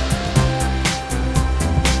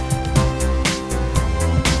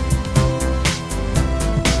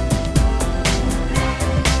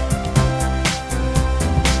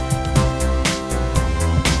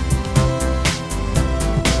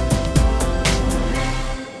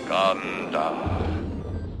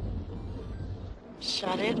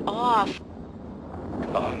 Shut it off.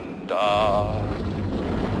 Kanda.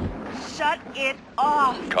 Shut it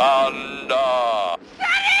off. Kanda.